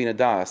Chacham bin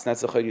Adas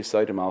Netzachayt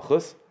Yisayid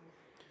Malchus.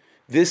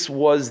 This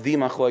was the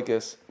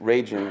machlokes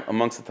raging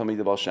amongst the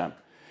Talmidei Baal Shem.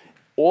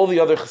 All the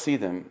other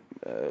Chassidim,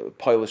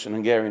 Polish and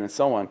Hungarian and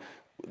so on,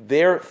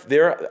 their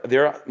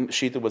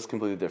shita was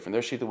completely different.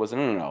 Their shita was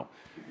no,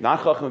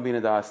 not Chacham bin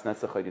Adas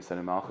Netzachayt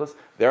Yisayid Malchus.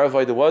 Their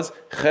avodah was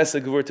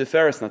Chesed Gvur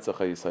Teferes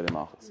Netzachayt Yisayid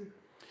Malchus.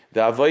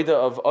 The avodah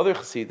of other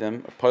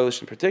Chassidim,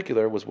 Polish in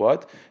particular, was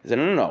what? Is that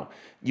no.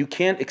 You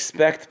can't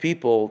expect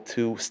people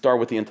to start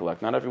with the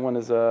intellect. Not everyone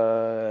is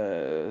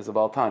a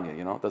Baal Tanya,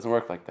 It doesn't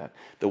work like that.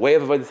 The way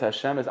of avodas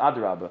Hashem is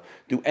adrabah.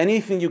 Do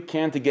anything you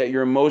can to get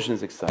your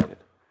emotions excited.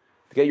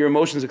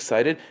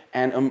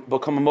 And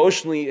become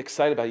emotionally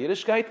excited about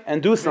Yiddishkeit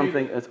and do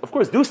something. Of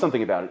course, do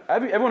something about it.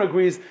 Everyone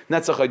agrees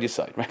Netzachayt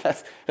Yisayid,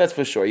 right? That's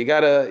for sure. You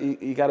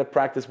gotta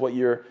practice what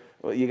you're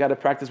Well, you got to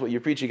practice what you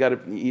preach. You got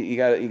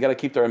to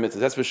keep Torah mitzvahs.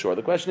 That's for sure.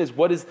 The question is,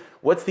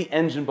 what's the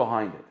engine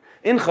behind it?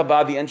 In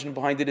Chabad, the engine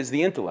behind it is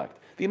the intellect.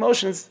 The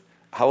emotions,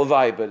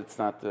 halavai, but it's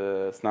not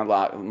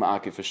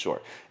ma'akiv for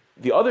sure.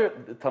 The other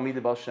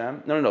Talmidei Baal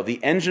Shem, no. The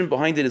engine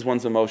behind it is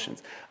one's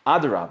emotions.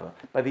 Adarabba.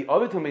 By the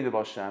other Talmidei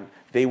Baal Shem,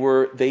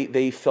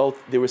 they felt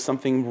there was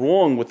something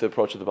wrong with the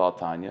approach of the Baal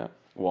Tanya.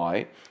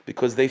 Why?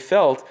 Because they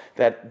felt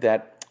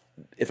that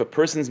if a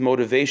person's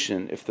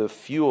motivation, if the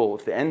fuel,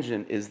 if the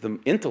engine is the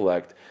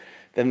intellect,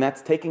 then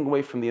that's taking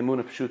away from the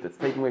emunah pshut, it's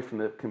taking away from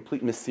the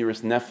complete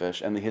mesiras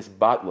nefesh and the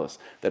hisbatlus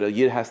that a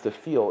yid has to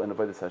feel in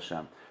avodas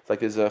Hashem. It's like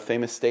there's a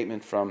famous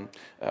statement from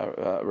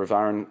Rav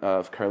Aaron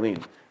of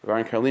Karlin. Rav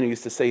Aaron Karlin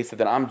used to say, he said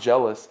that I'm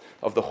jealous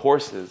of the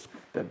horses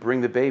that bring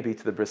the baby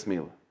to the bris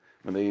milah.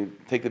 When they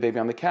take the baby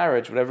on the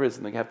carriage, whatever it is,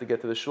 and they have to get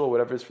to the shul,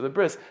 whatever it is for the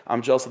bris,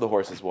 I'm jealous of the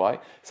horses. Why? He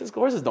says the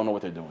horses don't know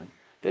what they're doing.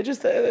 They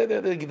just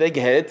they get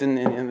it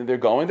and they're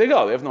going, they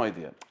go. They have no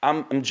idea.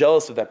 I'm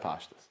jealous of that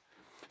pashtus.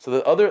 So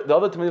the other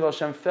Talmidei Baal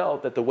Shem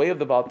felt that the way of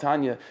the Baal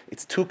Tanya,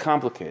 it's too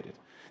complicated.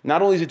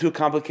 Not only is it too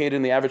complicated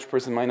and the average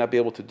person might not be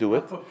able to do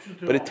it,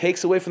 but it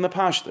takes away from the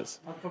pashtas.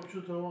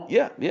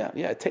 Yeah.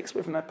 It takes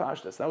away from that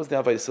pashtas. That was the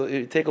advice. So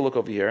take a look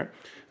over here.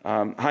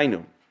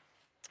 Hainu.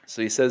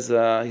 So he says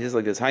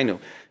like this. Hainu.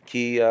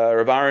 Ki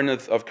Rav Aaron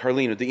of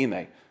Karlin, the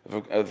Imei.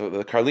 Of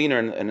the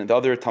Karliner and the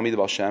other Talmidei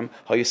Baal Shem,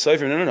 how you say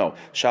no.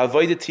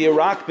 Sha'avodah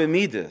tirak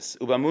b'midas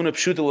ubamuna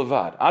pshuta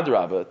levad.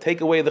 Adrabah, take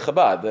away the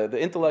Chabad.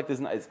 The intellect is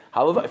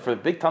halavai for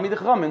the big Talmidei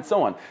Chacham and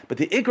so on. But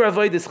the ikra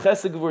avodah is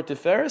chesed gevur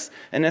tiferes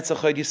and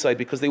netzach yisai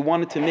because they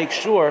wanted to make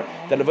sure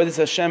that avodas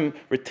Hashem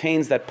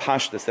retains that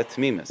pashtus, that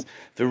tmimus.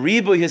 The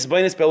riboy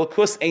hisbainis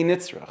belakus ein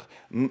nitzrach.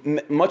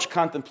 Much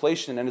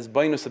contemplation and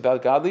hisbainis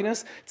about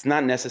godliness, it's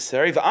not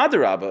necessary.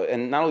 V'adrabah,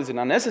 and not only is it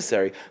not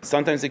necessary,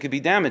 sometimes it could be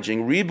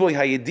damaging. Riboy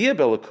hayediyah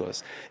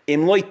belakus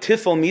imloy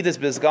tifel midas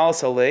bezgal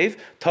salev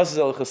tasas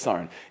el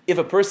chasaron. If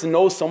a person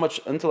knows so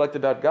much intellect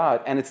about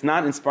God and it's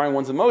not inspiring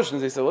one's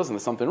emotions, they say, listen,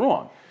 there's something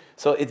wrong.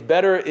 So it's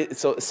better.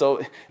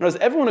 So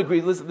everyone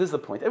agrees. This is the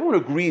point. Everyone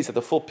agrees that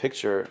the full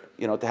picture,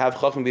 to have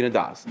chacham bin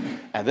das,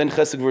 and then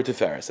chesed gvur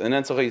tiferes, and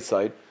then tzachei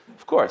yitzayid.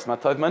 Of course,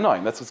 matav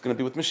manoim. That's what's going to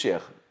be with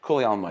Mashiach.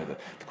 Kol Almighty.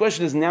 The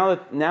question is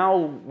now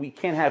we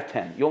can't have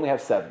 10. You only have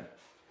 7.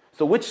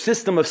 So which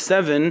system of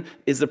 7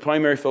 is the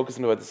primary focus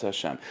in avodas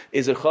Hashem?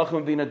 Is it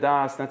chacham bin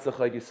das,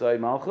 netzachei yitzayid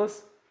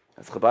malchus?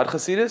 That's Chabad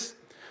Chasidus,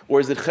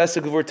 or is it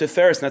chesed gvur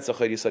tiferes,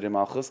 netzachei yitzayid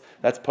malchus?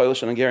 That's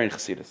Polish and Hungarian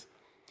Chasidus.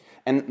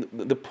 And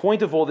the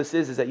point of all this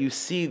is that you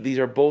see these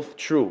are both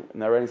true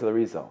in the writings of the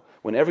Rizal.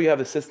 Whenever you have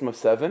a system of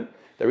 7,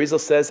 the Rizal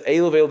says,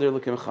 Eilu ve'el der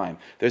l'kim chaim.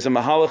 There's a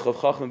mahalach of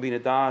Chacham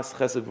bin das,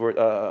 Chesed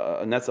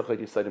Netzach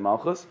Yisayid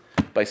Malchus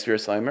by Sfira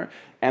Seimer.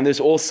 And there's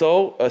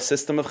also a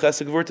system of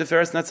Chesed Gvur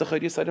Tiferes Netzach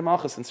Yisayid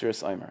Malchus in Sfira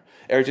Seimer.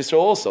 Eretz Yisrael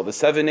also, the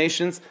 7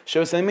 nations,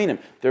 Shevos Minim.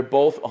 They're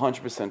both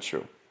 100%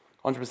 true.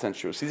 100%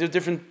 true. So these are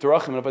different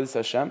drachim of Avodas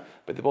Hashem,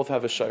 but they both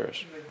have a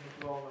shirish.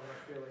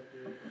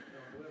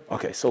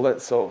 Okay, so let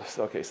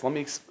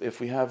me.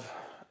 If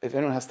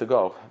anyone has to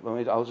go,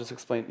 I'll just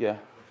explain. Yeah.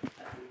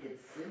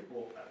 It's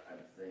simple. I'm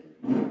saying.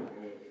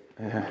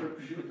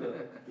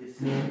 It's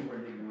simple for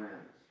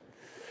ignorance.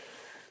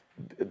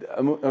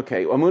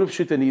 Okay, Amunah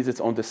Pshuta needs its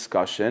own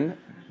discussion,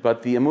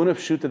 but the Amunah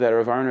Pshuta that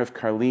Rav Aaron of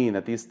Karlin,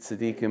 that these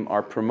tzaddikim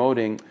are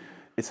promoting,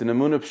 it's an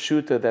Amunah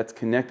Pshuta that's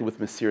connected with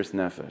Mesiras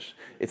Nefesh.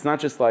 It's not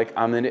just like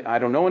I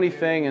don't know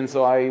anything, and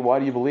so why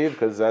do you believe?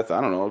 Because I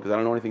don't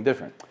know anything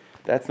different.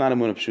 That's not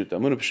Amunah Pshuta.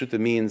 Amunah Pshuta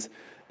means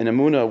an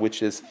Amunah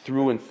which is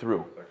through and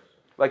through.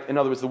 Like, in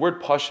other words, the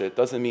word Pasha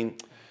doesn't mean,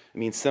 it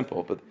means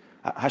simple, but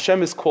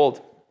Hashem is called,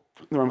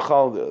 the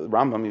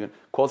Rambam even,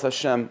 calls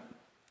Hashem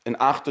an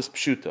Achdus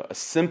Pshuta, a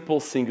simple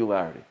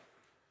singularity.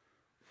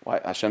 Why?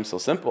 Hashem's so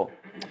simple.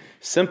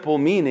 Simple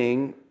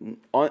meaning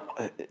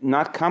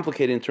not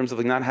complicated in terms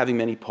of not having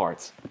many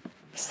parts.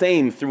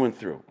 Same through and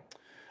through.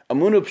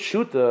 Amunah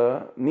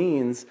Pshuta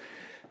means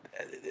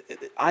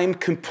I'm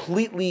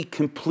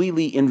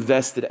completely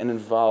invested and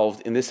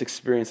involved in this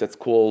experience that's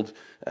called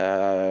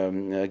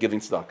giving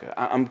tzedakah.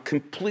 I'm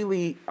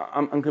completely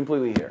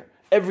here.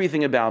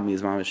 Everything about me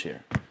is mamash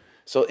here.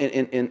 So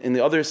in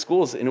the other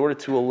schools, in order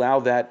to allow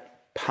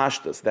that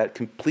pashtus, that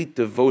complete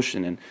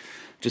devotion and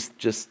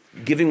just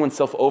giving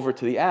oneself over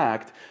to the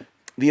act,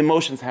 the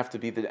emotions have to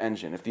be the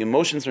engine. If the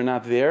emotions are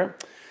not there,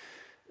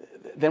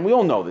 then we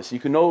all know this. You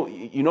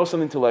know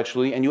something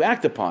intellectually and you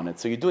act upon it.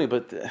 So you're doing it,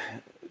 but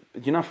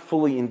you're not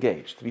fully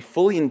engaged. To be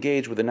fully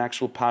engaged with an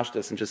actual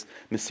pashtus and just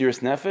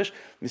Mesiras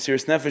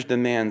Nefesh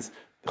demands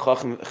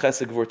Chacham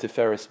Chesed Gvur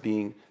Tiferes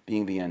being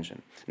the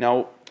engine.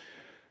 Now,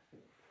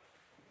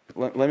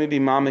 let me be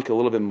mamik a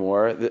little bit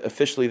more.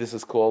 Officially, this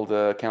is called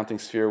Counting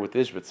Sphere with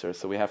Ishbitzer,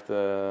 so we have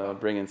to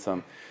bring in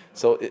some.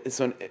 So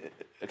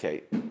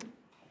okay.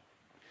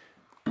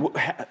 So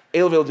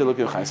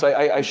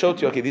I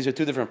showed you, okay, these are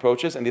 2 different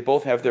approaches, and they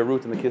both have their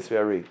root in the Kisvei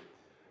Ari,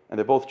 and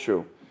they're both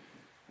true.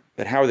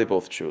 But how are they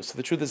both true? So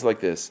the truth is like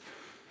this.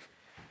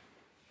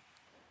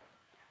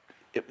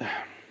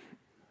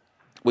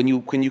 When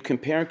you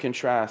compare and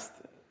contrast,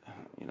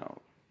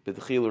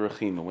 b'tchila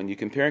rechima. When you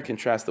compare and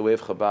contrast the way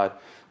of Chabad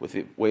with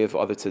the way of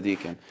other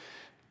tzaddikim,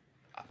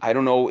 I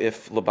don't know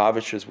if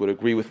Lubavitchers would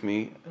agree with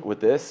me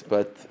with this,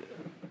 but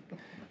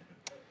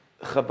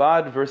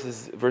Chabad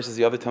versus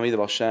the other Talmid of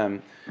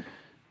Hashem,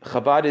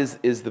 Chabad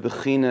is the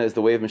Bechina, is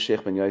the way of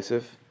Mashiach ben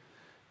Yosef,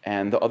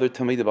 and the other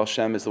Talmid of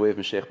Hashem is the way of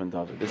Mashiach ben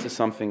David. This is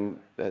something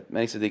that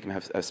many tzaddikim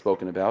have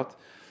spoken about.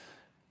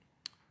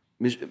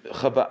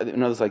 Chabad,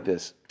 in others like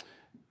this,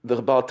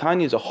 the Baal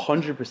Tanya is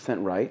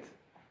 100% right,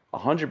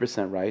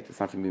 100% right. It's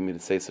not for me to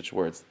say such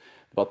words.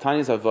 The Baal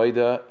Tanya's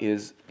avoda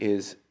is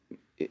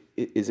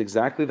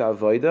exactly the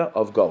avoda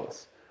of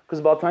Golos, because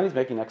the Baal Tanya is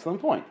making an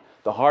excellent point.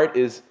 The heart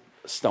is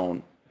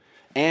stone,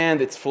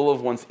 and it's full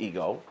of one's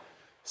ego.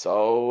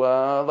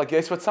 So, like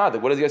Yosef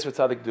Tzaddik, what does Yosef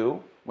Tzaddik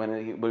do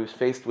when he was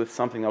faced with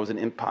something that was an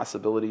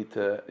impossibility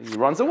he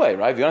runs away,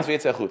 right?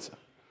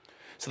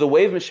 So the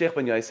way of Mashiach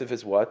ben Yosef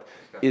is what?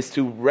 Is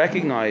to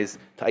recognize,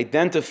 to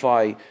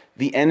identify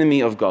the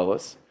enemy of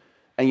Galus,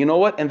 and you know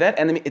what? And that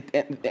enemy,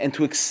 and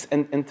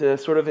to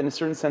sort of, in a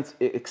certain sense,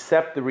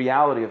 accept the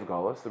reality of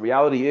Galus. The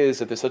reality is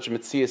that there's such a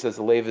mitzias as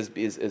the leiv is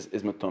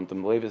matumtum. The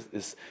leiv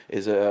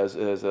is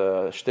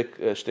a shtick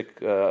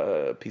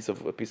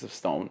piece of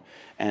stone,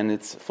 and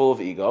it's full of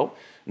ego.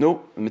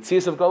 No, the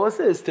mitzias of Galus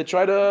is to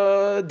try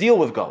to deal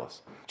with Galus.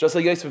 Just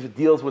like Yosef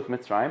deals with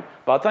Mitzrayim,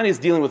 Baal Tanya is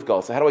dealing with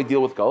Galus. So how do I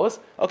deal with Galus?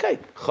 Okay,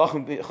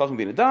 Chacham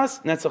bin das,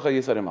 Netzach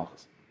Yisrael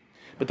Malchus.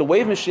 But the way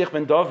of Mashiach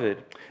ben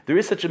David, there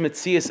is such a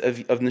mitzias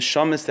of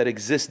neshamas that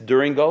exist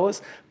during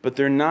Galus, but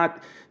they're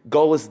not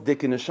Galus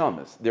dik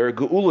neshamas. They're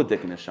Geula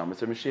dik neshamas.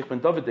 They're Mashiach ben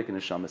David dik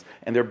neshamas,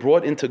 and they're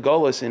brought into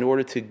Galus in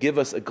order to give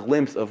us a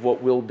glimpse of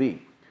what will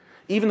be.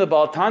 Even the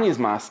Baal Tanya is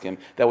maskim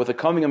that with the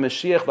coming of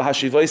Mashiach,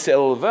 v'hashivayse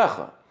el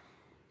levecha.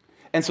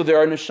 And so there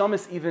are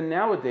neshamas even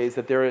nowadays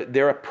that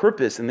their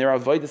purpose and their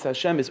avodas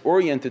Hashem is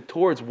oriented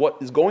towards what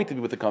is going to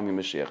be with the coming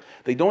of Mashiach.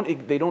 They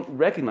don't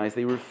recognize,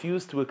 they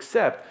refuse to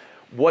accept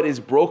what is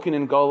broken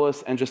in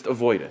Galus and just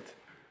avoid it.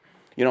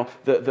 You know,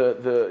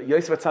 the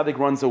Yosef Tzaddik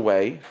runs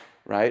away,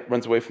 right?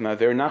 Runs away from that.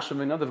 There, Nachshon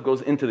ben Nadav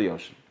goes into the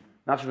ocean.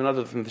 Nachshon ben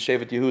Nadav from the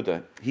Shevet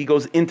Yehuda, he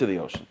goes into the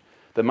ocean.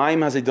 The Mayim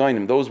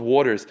Hazidonim, those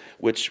waters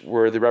which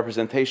were the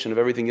representation of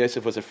everything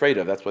Yosef was afraid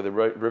of. That's why the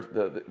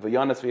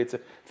Vayanas,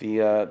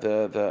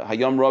 the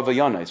Hayam Rav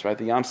Vayanais, right?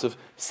 The Yamsuf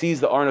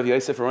sees the Arn of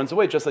Yosef and runs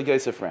away, just like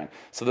Yosef ran.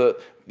 So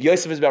the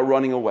Yosef is about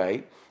running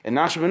away, and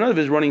Nachshon ben Nadav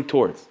is running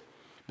towards,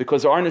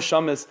 because there are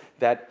neshamas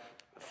that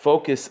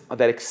focus,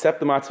 that accept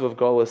the matzav of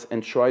Galus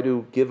and try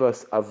to give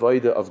us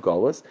avoda of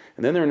Galus,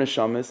 and then there are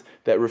neshamas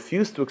that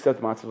refuse to accept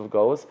the matzav of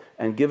Galus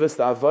and give us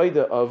the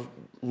avoda of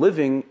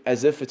living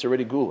as if it's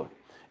already gula.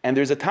 And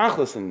there's a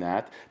tachlis in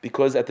that,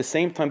 because at the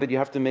same time that you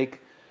have to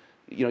make,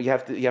 you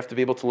have to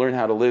be able to learn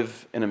how to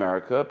live in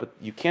America, but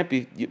you can't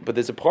be. But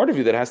there's a part of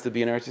you that has to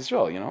be in Eretz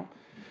Yisrael,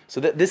 So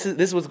this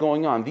is what's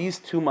going on. These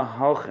two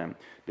mahalchim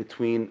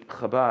between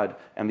Chabad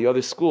and the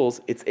other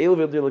schools, it's Eil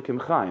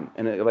V'Dilakim Chaim,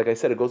 and like I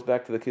said, it goes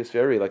back to the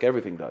Kisveri, like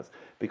everything does,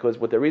 because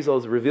what the Arizal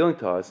is revealing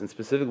to us, and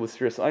specifically with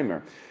Sfiras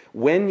Eimer,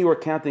 when you are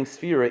counting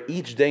Sfira,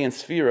 each day in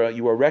Sfira,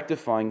 you are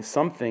rectifying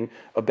something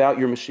about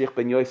your Mashiach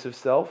ben Yosef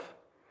self,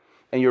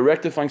 and you're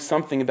rectifying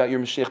something about your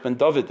Mashiach ben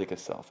Davidic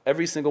self.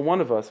 Every single one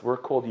of us, we're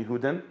called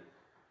Yehudim,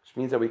 which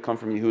means that we come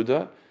from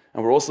Yehuda,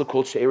 and we're also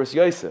called She'eres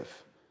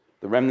Yosef,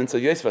 the remnants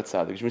of Yosef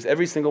Tzaddik, which means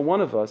every single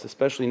one of us,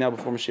 especially now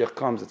before Mashiach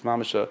comes, it's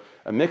mamash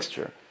a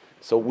mixture.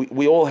 So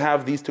we all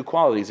have these two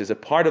qualities. There's a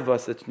part of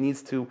us that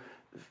needs to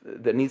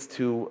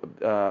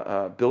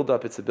build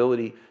up its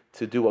ability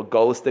to do a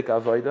golistic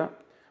avodah,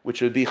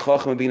 which would be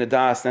Chacham bin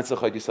Das, Netzach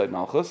Yisrael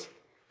Malchus,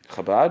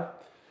 Chabad.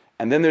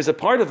 And then there's a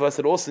part of us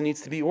that also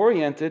needs to be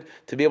oriented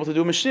to be able to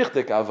do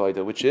Mashiachdik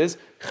avodah, which is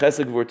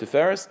Chesed Gvur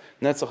Tiferes,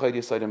 Netzach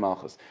Yisrael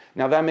Malchus.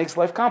 Now that makes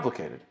life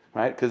complicated,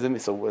 right? Because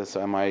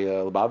so am I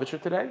Lubavitcher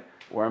today,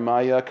 or am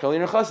I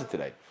Kaliner Chassid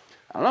today?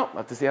 I don't know. We'll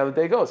have to see how the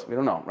day goes. We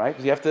don't know, right?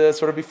 Because you have to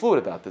sort of be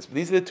fluid about this. But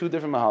these are the two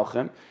different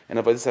mahalchim and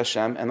avodas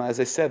Hashem. And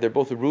as I said, they're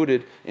both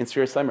rooted in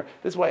Sfiras Eimer.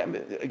 This is why,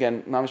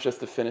 again, not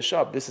just to finish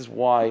up. This is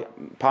why,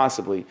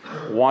 possibly,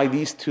 why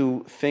these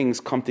two things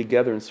come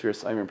together in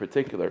Sfiras Eimer in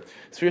particular.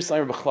 Sfiras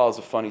Eimer B'chlal is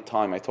a funny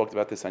time. I talked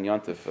about this on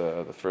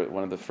Yontif,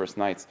 one of the first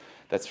nights.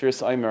 That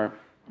Sfiras Eimer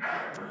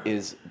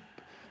is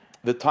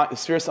the time.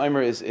 Sfiras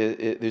Eimer is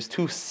there's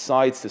two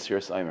sides to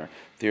Sfiras Eimer.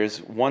 There's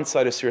one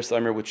side of Sfiras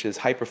Eimer which is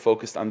hyper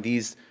focused on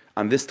this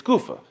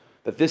tkufa,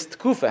 that this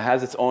tkufa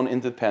has its own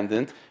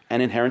independent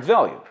and inherent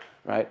value,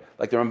 right?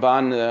 Like the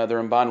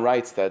Ramban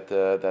writes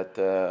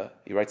that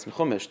he writes in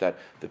Chumash that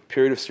the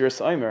period of Sfiras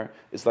Eimer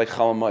is like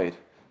Chol Hamoed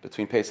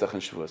between Pesach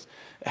and Shavuos.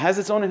 It has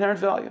its own inherent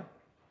value.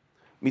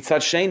 Mitzad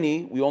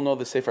Sheni, we all know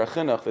the Sefer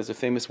HaChinuch. There's a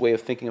famous way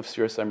of thinking of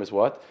Sfiras Eimer is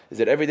what? Is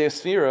that every day of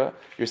Sfira,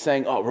 you're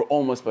saying, oh, we're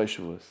almost by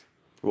Shavuos.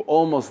 We're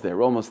almost there,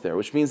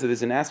 which means that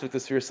there's an aspect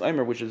of Sfiras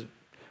Eimer which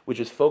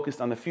is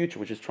focused on the future,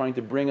 which is trying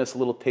to bring us a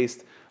little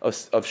taste of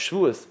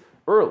Shavuos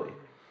early.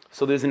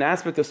 So there's an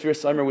aspect of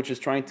Sfiras Eimer which is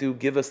trying to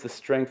give us the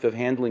strength of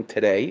handling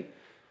today,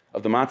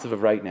 of the matzav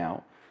of right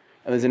now.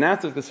 And there's an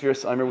aspect of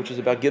Sfiras Eimer which is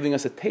about giving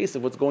us a taste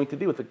of what's going to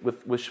be with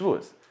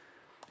Shavuos.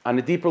 on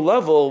a deeper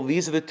level,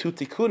 these are the two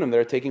tikkunim that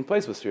are taking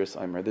place with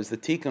Sfiras Omer. There's the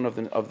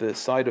tikkun of the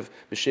side of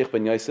Mashiach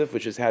ben Yosef,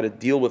 which is how to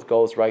deal with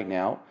Golus right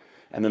now.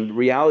 And the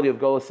reality of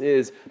Golus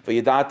is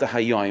V'yadata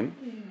hayoim,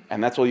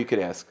 and that's all you could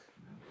ask.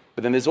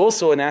 But then there's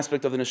also an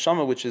aspect of the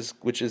neshama which is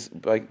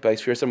by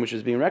Sfiras Omer, which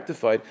is being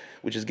rectified,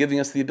 which is giving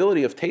us the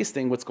ability of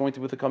tasting what's going to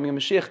be with the coming of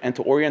Mashiach and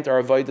to orient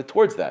our avodah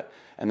towards that.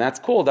 And that's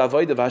called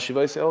avodah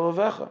v'hashivos el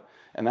avecha.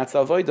 And that's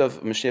the avodah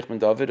of Mashiach ben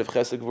David, of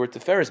Chesed Gvur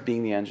Tiferes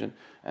being the engine.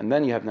 And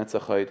then you have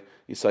Netzach Chayid,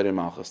 Yisrael and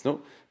Malchus.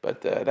 No?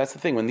 But that's the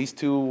thing, when these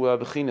two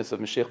bechinas of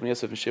Mashiach ben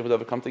Yosef and Mashiach ben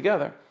David come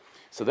together,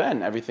 so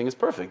then everything is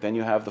perfect. Then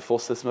you have the full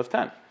system of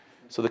 10.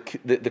 So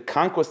the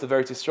conquest of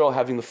Eretz Yisrael,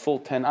 having the full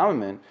 10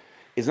 Amim,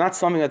 is not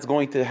something that's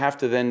going to have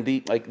to then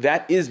be, like,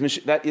 that is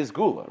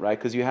Gula, right?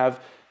 Because you have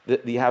the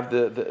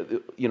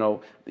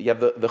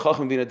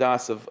Chacham Bina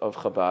Das of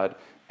Chabad,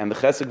 and the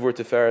Chesed Gvur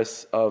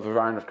Tiferes of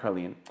Aran of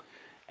Karlin.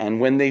 And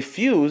when they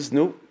fuse,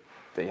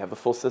 they have the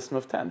full system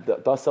of 10.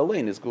 Das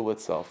Alein is Gula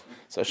itself.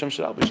 So Hashem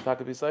Shadal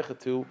B'Shtaka B'Yisaycha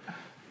to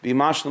be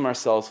mashlim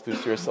ourselves through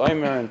Sfiras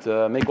Omer and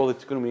to make all the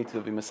tikkunim we need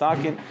to be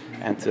masakin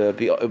and to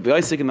be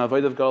Isaac in the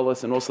avodah of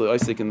Galus and also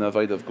Isaac in the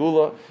avodah of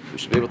Gula. We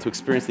should be able to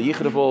experience the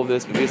yichud of all of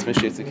this.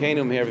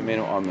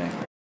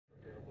 Amen.